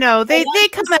 no. They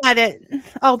come at it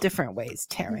all different ways,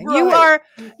 Taren. Right.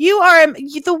 You are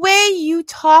the way you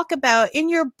talk about in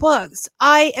your books.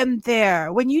 I am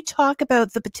there when you talk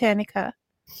about the Botanica.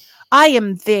 I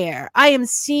am there. I am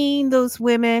seeing those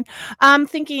women. I'm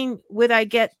thinking, would I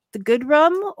get the good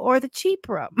rum or the cheap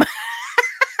rum?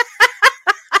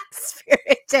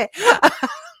 Spirit.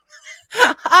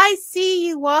 I see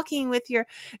you walking with your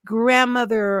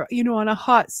grandmother, on a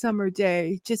hot summer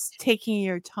day, just taking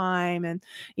your time, and,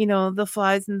 the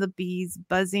flies and the bees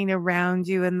buzzing around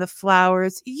you and the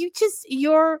flowers.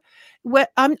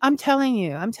 I'm telling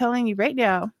you right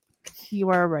now, you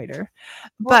are a writer.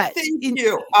 Well, but thank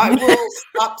you. I will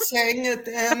stop saying it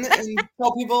then and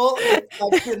tell people if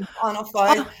I've been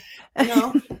quantified,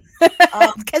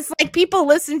 because like people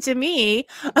listen to me.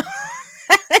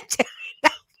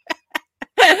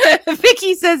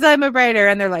 Vicky says I'm a writer,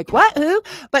 and they're like, "What? Who?"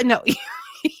 But no,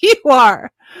 you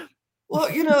are. Well,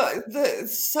 the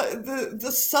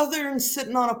Southern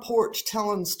sitting on a porch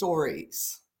telling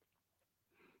stories,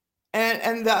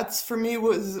 and that's for me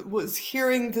was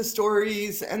hearing the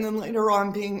stories, and then later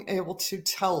on being able to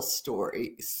tell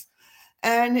stories,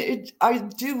 and I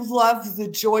do love the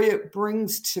joy it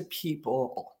brings to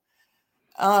people.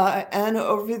 And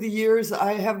over the years,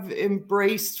 I have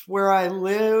embraced where I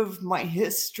live, my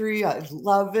history. I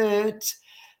love it,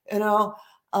 and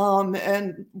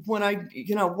when I,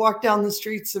 walk down the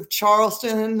streets of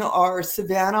Charleston or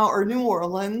Savannah or New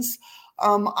Orleans,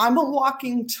 I'm a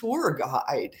walking tour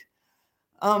guide.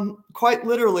 Quite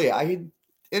literally, I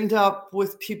end up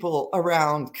with people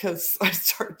around because I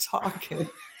start talking.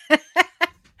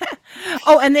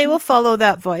 Oh, and they will follow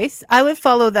that voice. I would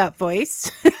follow that voice.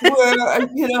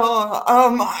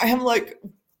 I'm like,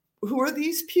 who are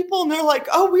these people? And they're like,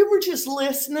 oh, we were just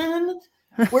listening.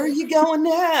 Where are you going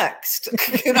next?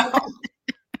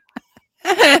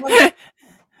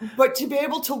 But to be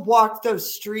able to walk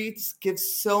those streets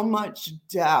gives so much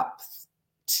depth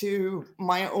to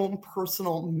my own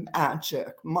personal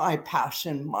magic, my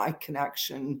passion, my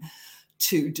connection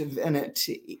to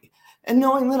divinity. And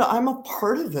knowing that I'm a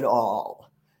part of it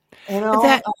all.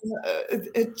 That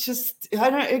It just, I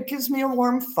don't, it gives me a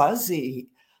warm fuzzy.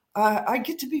 I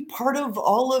get to be part of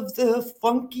all of the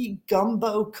funky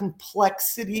gumbo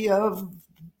complexity of,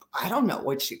 I don't know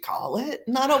what you call it,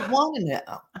 and I don't want to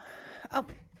know. oh,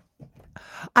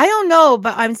 I don't know,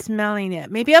 but I'm smelling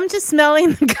it. Maybe I'm just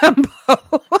smelling the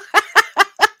gumbo.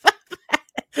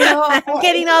 You know, I'm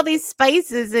getting all these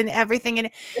spices and everything, and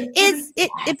it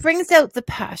yes. brings out the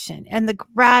passion and the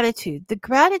gratitude,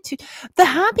 the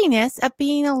happiness of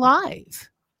being alive.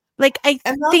 Like I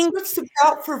And that's think what it's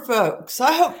about for folks.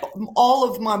 I hope all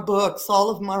of my books, all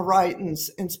of my writings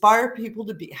inspire people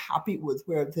to be happy with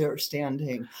where they're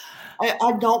standing.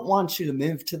 I don't want you to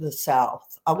move to the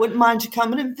South. I wouldn't mind you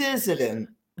coming and visiting,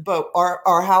 but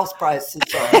our house prices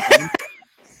are high.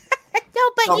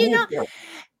 no, but Don't move here.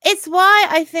 it's why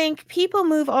I think people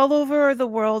move all over the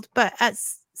world, but at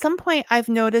some point I've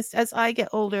noticed as I get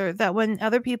older that when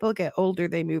other people get older,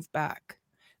 they move back.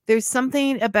 There's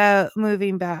something about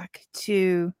moving back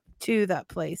to that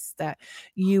place that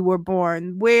you were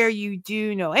born, where you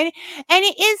do know. And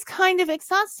it is kind of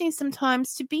exhausting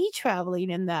sometimes to be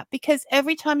traveling in that, because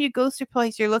every time you go to a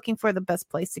place, you're looking for the best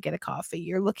place to get a coffee.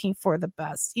 You're looking for the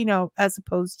best, as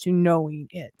opposed to knowing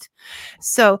it.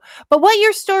 So, but what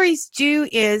your stories do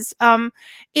is,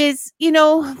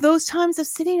 those times of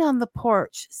sitting on the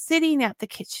porch, sitting at the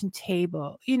kitchen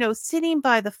table, sitting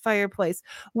by the fireplace,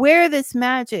 where this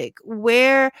magic,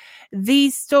 where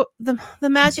the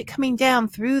magic coming down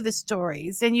through the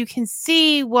stories, and you can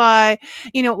see why,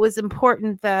 it was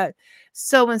important that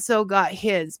so and so got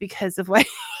his because of what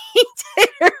he did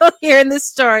earlier in the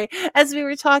story as we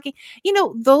were talking.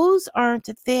 Those aren't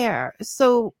there.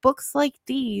 So books like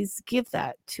these give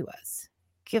that to us,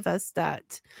 give us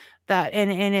that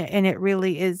and it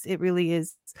really is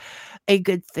a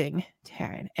good thing,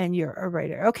 Taren, and you're a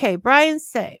writer. Okay, Brian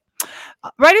say,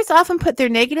 writers often put their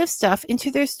negative stuff into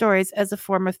their stories as a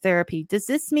form of therapy. Does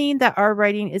this mean that our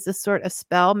writing is a sort of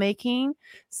spell making?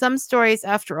 Some stories,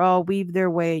 after all, weave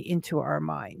their way into our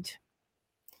mind.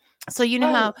 So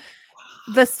Oh, how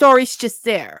the story's just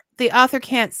there. The author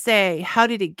can't say, how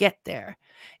did it get there?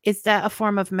 Is that a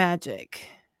form of magic?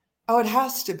 oh, it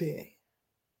has to be.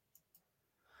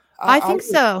 I I think would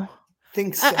so.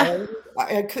 think Uh, so.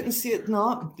 I couldn't see it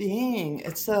not being.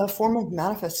 It's a form of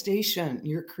manifestation.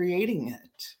 You're creating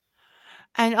it.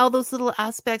 and all those little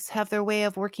aspects have their way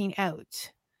of working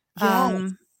out. Yes,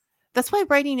 Um, that's why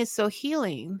writing is so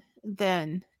healing,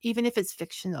 then, even if it's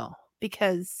fictional,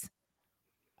 because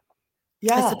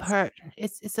yes.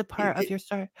 it's a It, part of it, your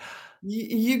story.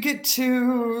 you get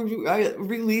to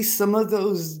release some of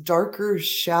those darker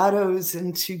shadows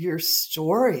into your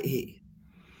story.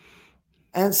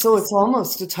 And so it's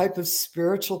almost a type of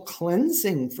spiritual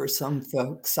cleansing for some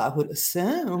folks, I would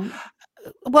assume.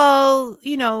 Well,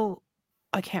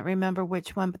 I can't remember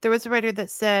which one, but there was a writer that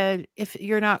said, if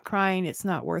you're not crying, it's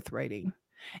not worth writing.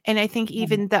 And I think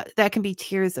even that can be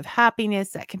tears of happiness,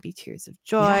 that can be tears of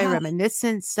joy, Yeah,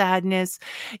 reminiscence, sadness,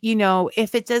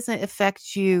 if it doesn't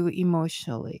affect you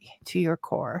emotionally to your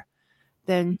core,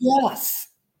 then yes.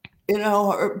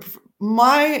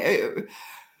 My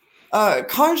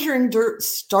Conjuring Dirt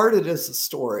started as a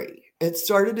story. It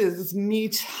started as me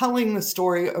telling the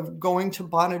story of going to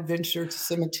Bonaventure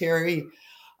Cemetery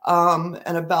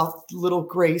and about little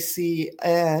Gracie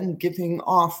and giving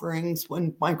offerings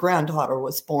when my granddaughter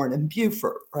was born in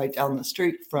Beaufort, right down the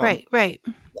street from right.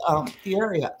 the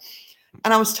area.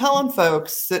 And I was telling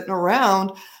folks sitting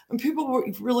around, and people were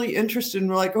really interested and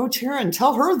were like, "Oh, Taren,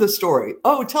 tell her the story.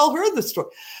 Oh, tell her the story."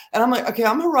 And I'm like, "Okay,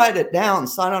 I'm gonna write it down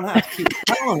so I don't have to keep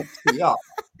telling it to y'all."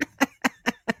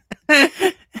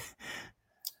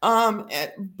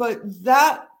 But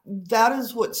that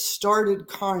is what started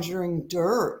Conjuring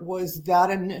Dirt, was that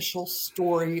initial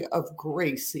story of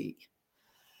Gracie.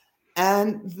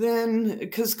 And then,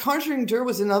 because Conjuring Dirt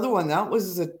was another one, that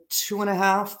was a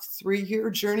 2.5, 3 year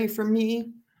journey for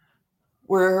me,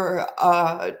 where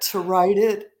to write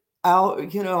it out,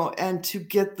 and to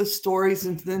get the stories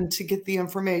and then to get the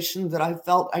information that I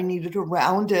felt I needed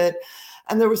around it.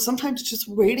 And there was sometimes just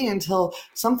waiting until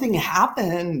something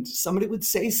happened. Somebody would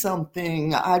say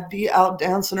something. I'd be out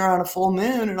dancing around a full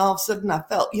moon, and all of a sudden I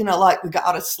felt, like the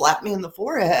goddess slapped me in the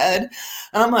forehead.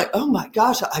 And I'm like, oh my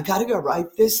gosh, I got to go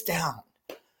write this down.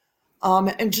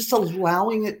 And just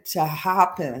allowing it to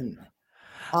happen.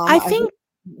 I I think think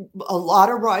a lot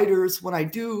of writers, when I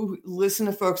do listen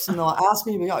to folks and they'll ask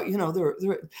me about,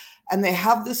 and they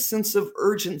have this sense of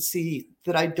urgency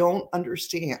that I don't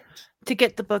understand, to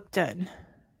get the book done.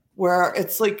 where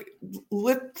it's like,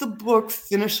 let the book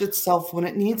finish itself when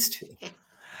it needs to.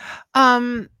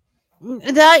 Um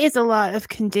That is a lot of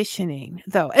conditioning,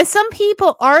 though. And some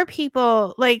people are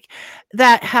people like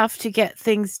that have to get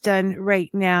things done right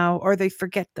now, or they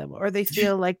forget them, or they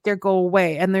feel like they go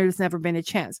away, and there's never been a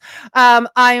chance. I'm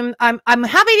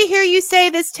happy to hear you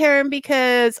say this, Taren,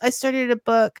 because I started a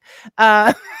book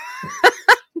just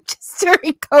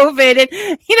during COVID, and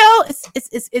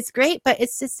it's great, but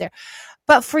it's just there.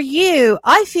 But for you,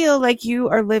 I feel like you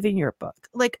are living your book.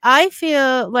 Like I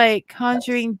feel like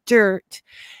Conjuring Dirt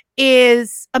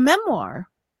is a memoir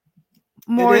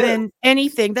more than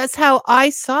anything. That's how I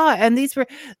saw it. And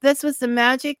this was the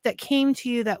magic that came to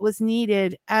you that was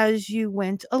needed as you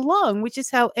went along, which is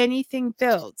how anything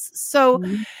builds. So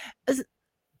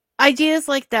ideas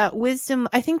like that, wisdom,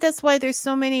 I think that's why there's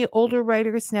so many older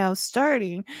writers now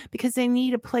starting, because they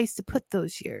need a place to put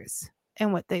those years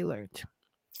and what they learned.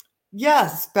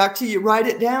 Yes, back to you write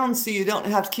it down so you don't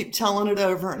have to keep telling it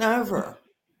over and over.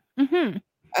 Mm-hmm.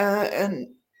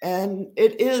 And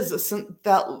it is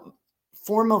that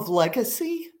form of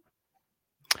legacy.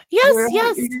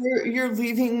 Yes. You're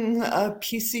leaving a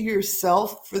piece of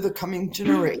yourself for the coming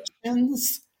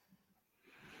generations.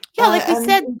 Yeah, like we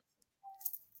said,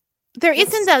 there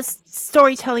isn't that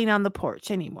storytelling on the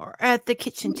porch anymore, at the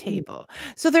kitchen table.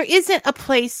 So there isn't a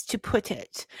place to put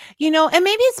it, and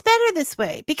maybe it's better this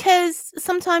way, because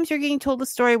sometimes you're getting told a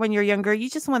story when you're younger. You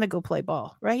just want to go play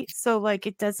ball, right? So like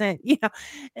it doesn't,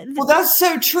 Well, that's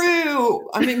so true.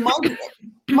 I mean,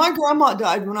 my grandma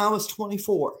died when I was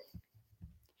 24.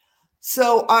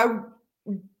 So I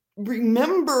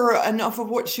remember enough of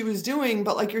what she was doing,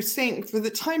 but like you're saying, for the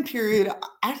time period,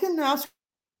 I didn't ask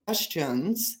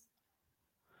questions.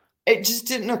 It just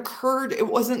didn't occur. It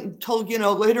wasn't until,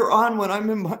 later on when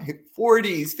I'm in my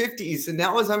 40s, 50s, and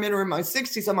now as I'm entering my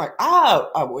 60s, I'm like,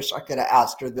 oh, I wish I could have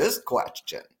asked her this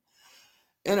question.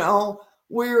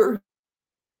 We're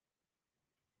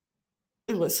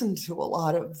listened to a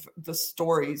lot of the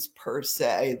stories per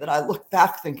se that I look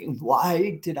back thinking,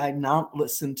 why did I not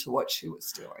listen to what she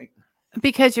was doing?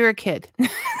 Because you're a kid.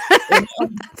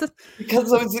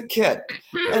 Because I was a kid.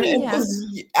 And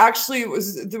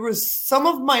there was some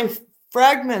of my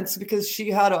fragments because she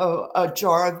had a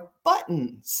jar of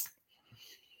buttons.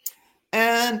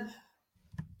 And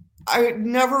I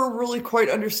never really quite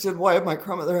understood why my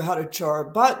grandmother had a jar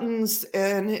of buttons.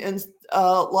 And in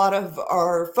a lot of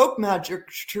our folk magic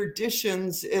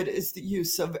traditions, it is the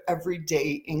use of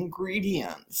everyday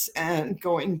ingredients. And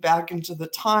going back into the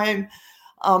time,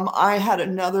 I had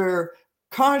another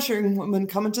conjuring woman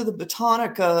come into the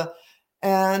Botanica,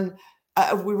 and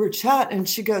we were chatting, and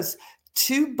she goes,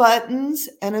 2 buttons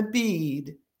and a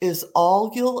bead is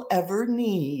all you'll ever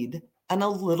need, and a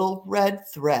little red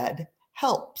thread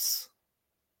helps.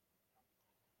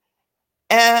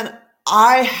 And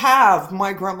I have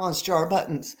my grandma's jar of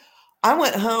buttons. I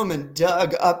went home and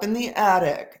dug up in the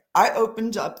attic. I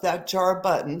opened up that jar of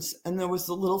buttons, and there was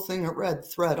a little thing of red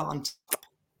thread on top.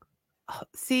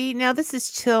 See, now this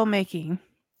is chill making.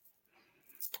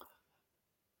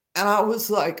 And I was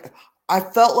like, I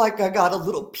felt like I got a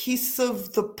little piece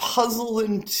of the puzzle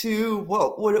into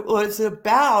what it was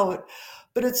about.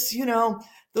 But it's,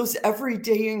 those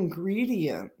everyday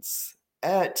ingredients.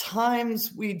 At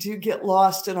times we do get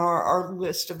lost in our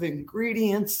list of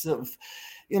ingredients of,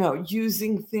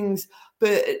 using things.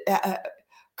 But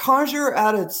conjure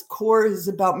at its core is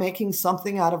about making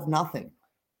something out of nothing.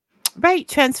 Right,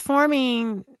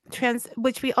 transforming,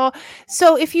 which we all.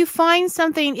 So if you find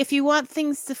something, if you want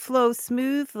things to flow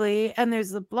smoothly and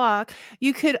there's a block,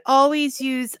 you could always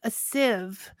use a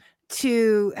sieve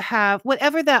to have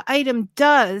whatever that item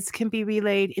does can be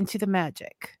relayed into the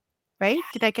magic. Right?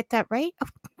 Did I get that right?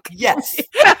 Okay. Yes.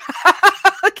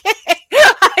 Okay.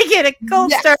 I get a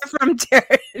gold star from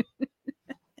Taren.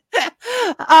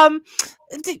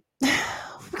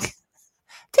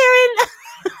 Taren,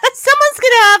 someone's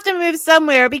gonna have to move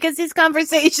somewhere because these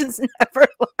conversations never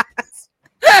last.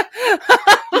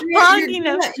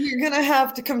 You're gonna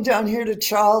have to come down here to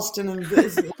Charleston and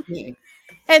visit me.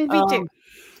 And me too.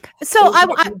 So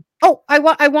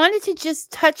I wanted to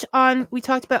just touch on, we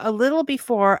talked about a little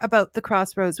before about the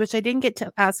crossroads, which I didn't get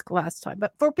to ask last time.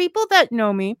 But for people that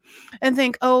know me and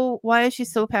think, oh, why is she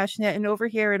so passionate and over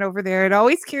here and over there and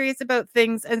always curious about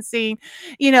things and seeing,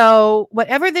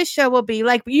 whatever this show will be,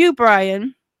 like you,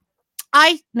 Brian,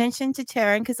 I mentioned to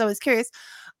Taren because I was curious,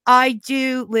 I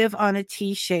do live on a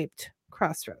T-shaped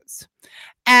crossroads.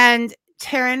 And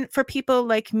Taren, for people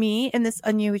like me in this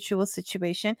unusual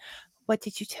situation, what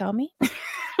did you tell me?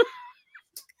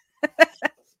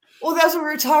 Well, that's what we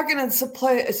were talking. It's a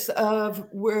place of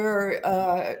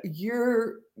where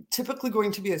you're typically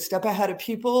going to be a step ahead of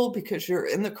people because you're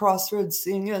in the crossroads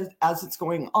seeing it as it's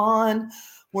going on.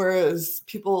 whereas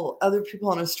other people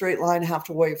on a straight line have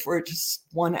to wait for it, just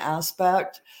one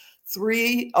aspect.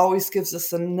 3 always gives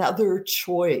us another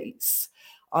choice.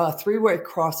 Three-way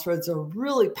crossroads are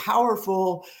really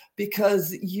powerful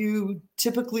because you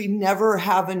typically never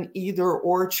have an either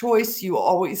or choice. You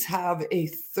always have a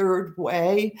third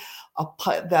way,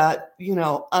 that,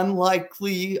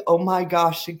 unlikely, oh my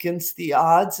gosh, against the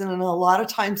odds. And a lot of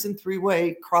times in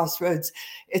three-way crossroads,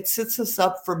 it sets us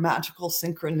up for magical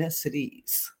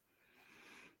synchronicities.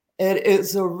 It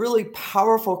is a really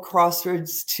powerful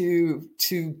crossroads to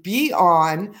be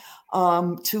on,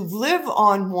 to live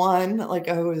on one. Like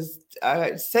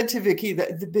I said to Vicky,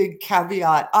 that the big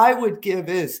caveat I would give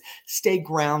is stay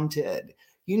grounded.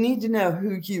 You need to know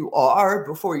who you are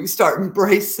before you start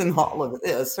embracing all of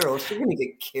this, or else you're going to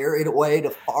get carried away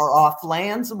to far off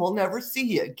lands and we'll never see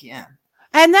you again.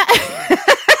 And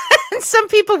that some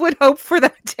people would hope for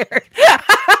that, Taren.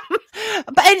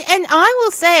 But and I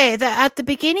will say that at the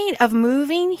beginning of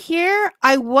moving here,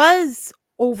 I was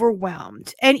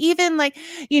overwhelmed. And even like,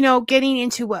 getting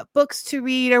into what books to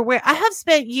read, or where I have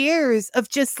spent years of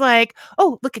just like,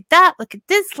 oh, look at that, look at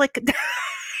this, look at that.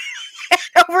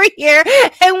 Over here,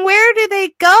 and where do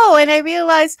they go? And I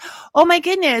realized, oh my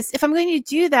goodness, if I'm going to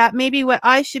do that, maybe what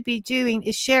I should be doing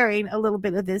is sharing a little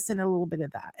bit of this and a little bit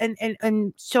of that,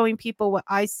 and showing people what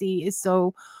I see is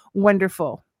so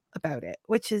wonderful about it,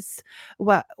 which is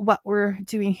what we're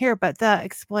doing here. But that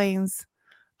explains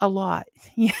a lot.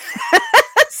 Yeah.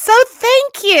 So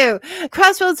thank you.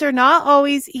 Crossroads are not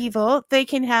always evil. They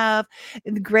can have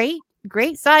great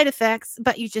side effects,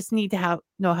 but you just need to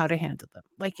know how to handle them,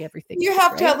 like everything. You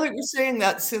have to have, like you're saying,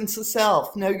 that sense of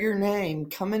self. Know your name.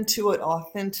 Come into it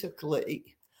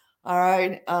authentically. All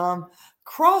right.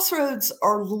 Crossroads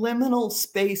are liminal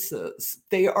spaces.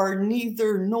 They are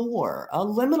neither nor. A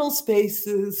liminal space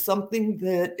is something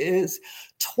that is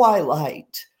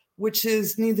twilight, which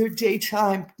is neither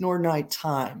daytime nor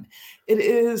nighttime. It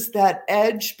is that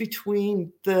edge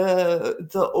between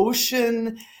the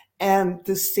ocean and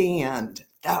the sand,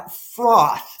 that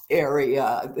froth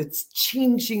area that's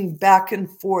changing back and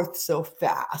forth so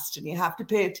fast, and you have to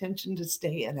pay attention to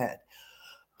stay in it.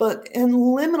 But in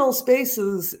liminal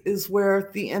spaces is where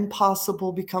the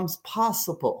impossible becomes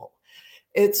possible.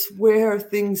 It's where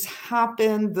things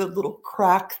happen, the little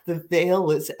crack, the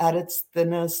veil is at its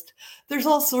thinnest. There's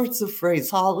all sorts of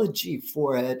phraseology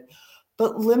for it,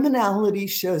 but liminality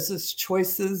shows us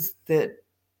choices that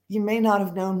you may not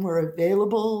have known were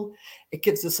available. It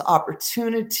gives us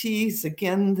opportunities,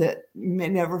 again, that you may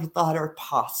never have thought are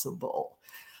possible.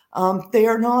 They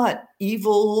are not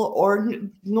evil,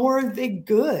 nor are they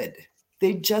good.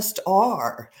 They just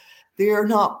are. They are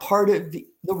not part of the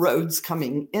roads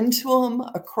coming into them.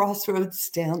 A crossroads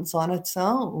stands on its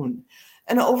own.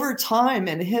 And over time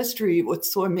in history,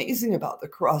 what's so amazing about the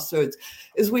crossroads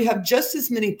is we have just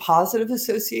as many positive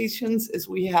associations as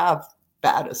we have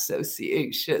bad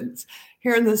associations.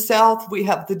 Here in the South, we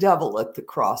have the devil at the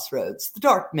crossroads, the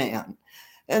dark man,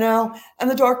 and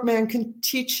the dark man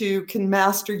can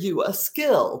master you a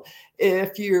skill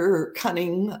if you're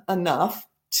cunning enough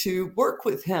to work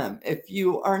with him. If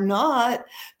you are not,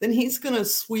 then he's going to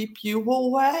sweep you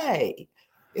away.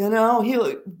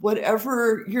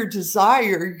 Whatever your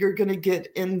desire, you're going to get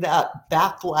in that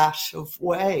backlash of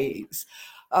ways.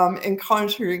 In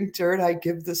Conjuring Dirt, I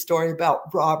give the story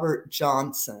about Robert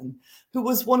Johnson, who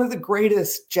was one of the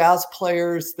greatest jazz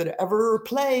players that ever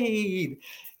played.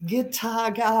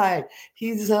 Guitar guy.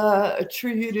 He's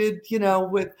attributed,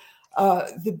 with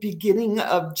the beginning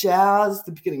of jazz,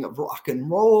 the beginning of rock and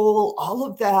roll, all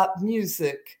of that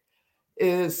music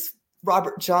is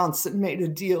Robert Johnson made a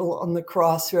deal on the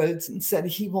crossroads and said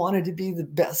he wanted to be the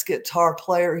best guitar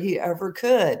player he ever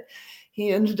could.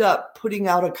 He ended up putting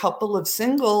out a couple of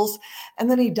singles,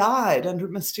 and then he died under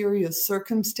mysterious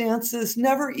circumstances,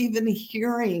 never even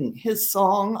hearing his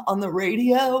song on the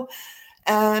radio.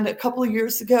 And a couple of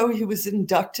years ago, he was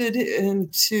inducted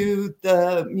into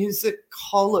the Music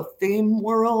Hall of Fame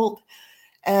world.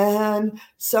 And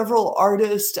several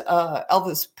artists,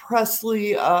 Elvis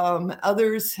Presley,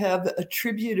 others have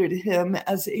attributed him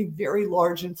as a very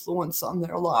large influence on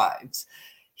their lives.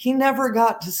 He never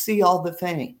got to see all the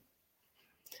fame.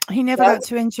 He never got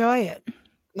to enjoy it.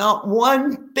 Not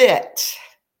one bit.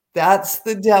 That's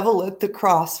the devil at the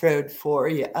crossroad for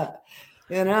you,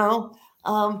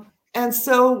 And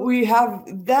so we have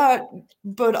that,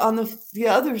 but on the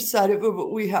other side of it,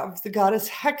 we have the goddess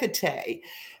Hecate,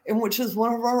 which is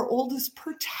one of our oldest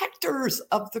protectors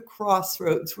of the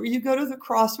crossroads, where you go to the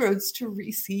crossroads to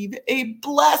receive a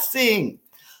blessing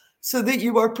so that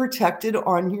you are protected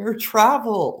on your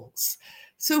travels.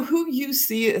 So who you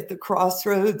see at the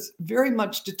crossroads very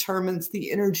much determines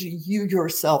the energy you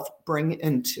yourself bring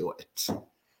into it.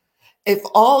 If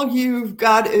all you've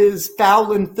got is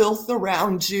foul and filth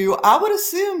around you, I would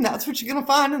assume that's what you're going to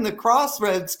find in the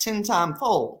crossroads 10 times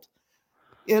fold,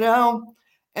 you know?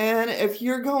 And if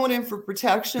you're going in for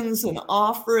protections and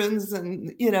offerings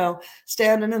and, you know,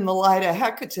 standing in the light of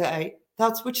Hecate,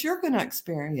 that's what you're going to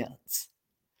experience.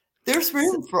 There's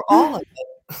room for all of it.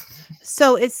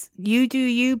 So it's you do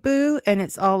you, boo, and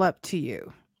it's all up to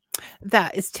you.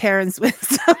 That is Taren's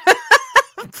wisdom.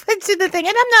 To the thing,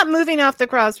 and I'm not moving off the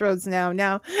crossroads now.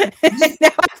 Now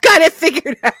I've got it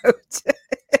figured out.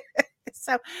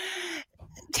 So,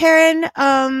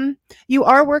 Taren, you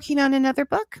are working on another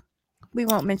book. We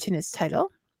won't mention its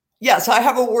title. Yes, I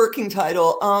have a working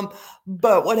title.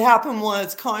 But what happened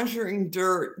was Conjuring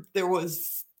Dirt, there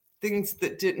was things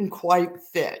that didn't quite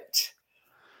fit.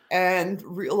 And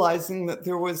realizing that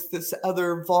there was this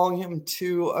other volume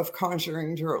 2 of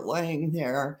Conjuring Dirt laying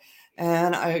there.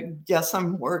 And I guess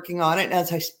I'm working on it. And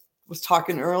as I was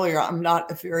talking earlier, I'm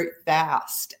not very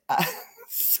fast.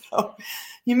 So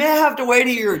you may have to wait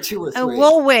a year or 2 or 3.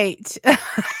 We'll wait.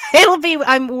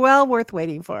 I'm well worth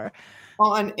waiting for.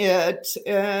 On it.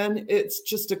 And it's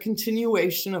just a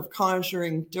continuation of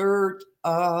Conjuring Dirt,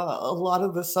 a lot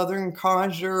of the Southern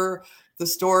Conjure, the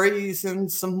stories,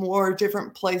 and some more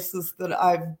different places that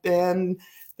I've been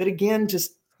that, again,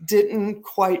 just didn't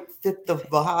quite fit the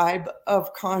vibe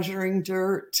of Conjuring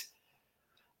Dirt.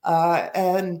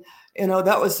 And, you know,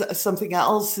 that was something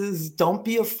else, is don't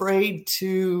be afraid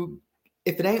to,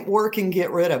 if it ain't working,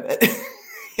 get rid of it.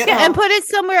 And put it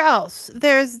somewhere else.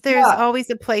 There's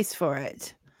always a place for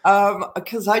it.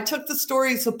 Because I took the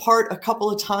stories apart a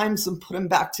couple of times and put them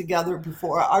back together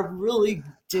before I really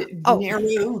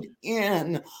narrowed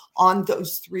in on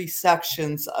those 3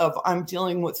 sections of I'm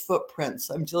dealing with footprints,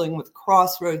 I'm dealing with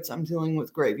crossroads, I'm dealing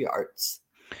with graveyards.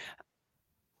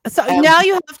 So now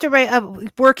you have to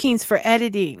write workings for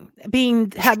editing,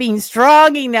 being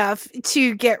strong enough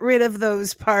to get rid of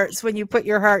those parts when you put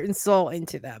your heart and soul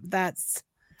into them.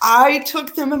 I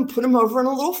took them and put them over in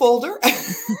a little folder.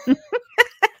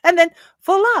 And then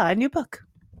voila, a new book.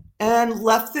 And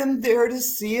left them there to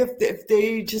see if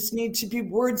they just need to be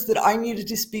words that I needed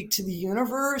to speak to the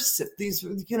universe. If these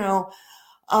were, you know,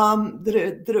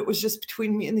 that it was just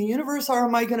between me and the universe, or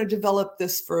am I going to develop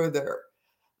this further?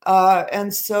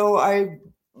 And so I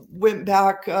went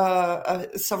back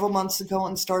several months ago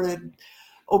and started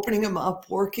opening them up,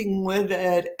 working with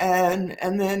it. And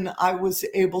then I was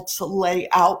able to lay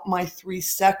out my 3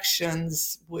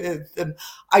 sections with them.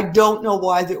 I don't know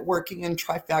why they're working in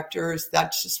trifectas.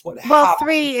 That's just what happened. Well,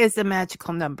 3 is a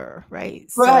magical number, right?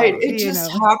 Right. So, it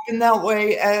just happened that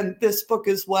way. And this book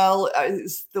as well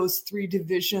is those 3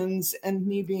 divisions and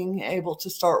me being able to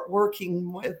start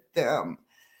working with them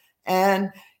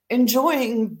and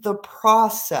enjoying the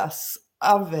process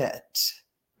of it.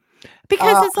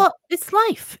 Because it's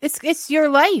life. It's your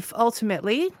life,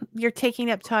 ultimately. You're taking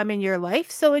up time in your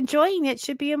life, so enjoying it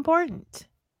should be important.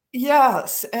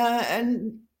 Yes,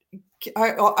 and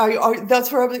I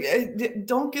that's where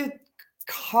don't get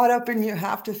caught up in you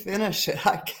have to finish it,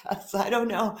 I guess. I don't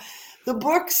know. The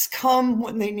books come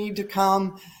when they need to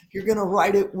come. You're going to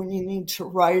write it when you need to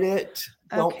write it.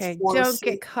 Don't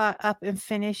get caught up in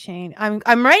finishing. I'm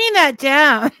writing that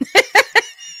down.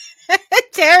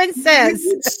 Taren says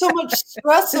you put so much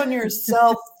stress on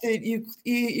yourself that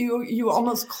you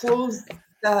almost close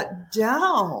that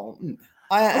down.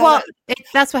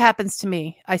 That's what happens to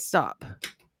me. I stop.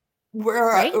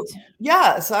 Right?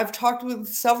 Yes, I've talked with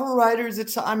several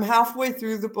writers. I'm halfway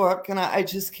through the book and I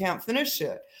just can't finish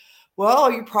it. Well,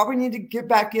 you probably need to get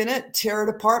back in it, tear it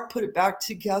apart, put it back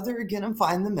together again, and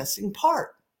find the missing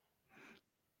part.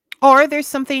 Or there's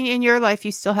something in your life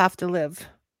you still have to live.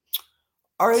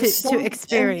 To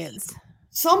experience.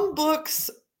 Some books,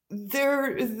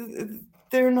 they're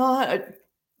not.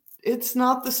 It's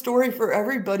not the story for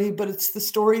everybody, but it's the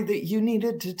story that you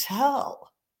needed to tell.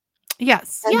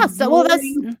 Yes, and yes. Well, that's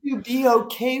to be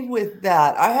okay with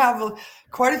that. I have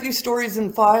quite a few stories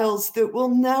and files that will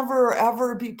never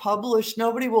ever be published.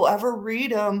 Nobody will ever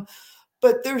read them,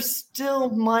 but they're still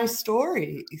my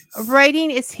stories. Writing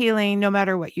is healing, no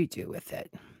matter what you do with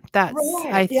it. That's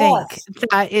right, I think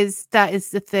that is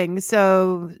the thing.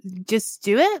 So just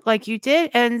do it like you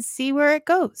did and see where it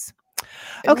goes.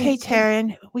 Okay,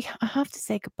 Taren, I have to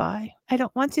say goodbye. I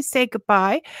don't want to say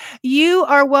goodbye. You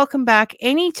are welcome back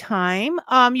anytime.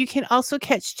 You can also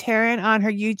catch Taren on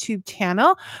her YouTube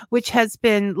channel, which has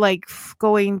been like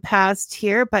going past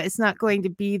here, but it's not going to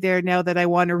be there now that I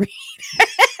want to read.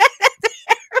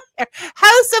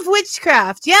 House of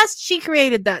Witchcraft. Yes, she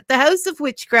created that. The House of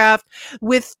Witchcraft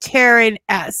with Taren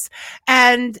S.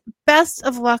 And best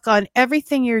of luck on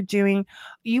everything you're doing.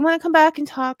 You want to come back and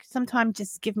talk sometime?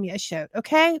 Just give me a shout,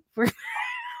 okay?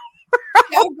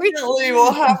 Definitely.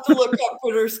 We'll have to look up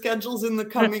what her schedule's in the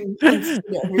coming months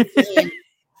and everything.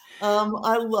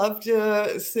 I love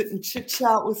to sit and chit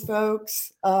chat with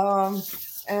folks.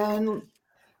 And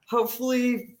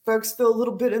hopefully folks feel a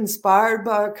little bit inspired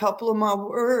by a couple of my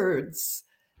words.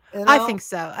 I think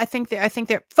so. I think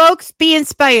they're folks, be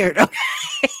inspired.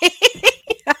 Okay.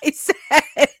 I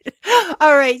said,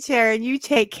 all right, Taren, you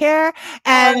take care,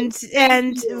 and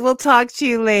we'll talk to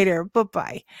you later.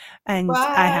 Bye. And bye.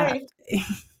 I have.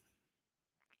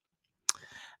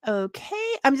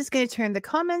 Okay, I'm just going to turn the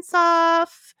comments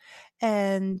off,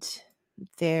 and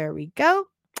there we go.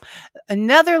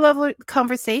 Another lovely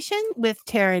conversation with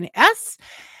Taren S.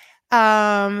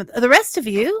 The rest of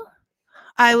you,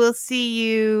 I will see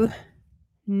you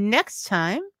next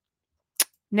time,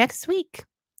 next week.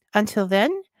 Until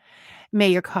then, may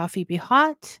your coffee be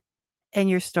hot and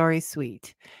your story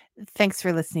sweet. Thanks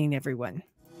for listening, everyone.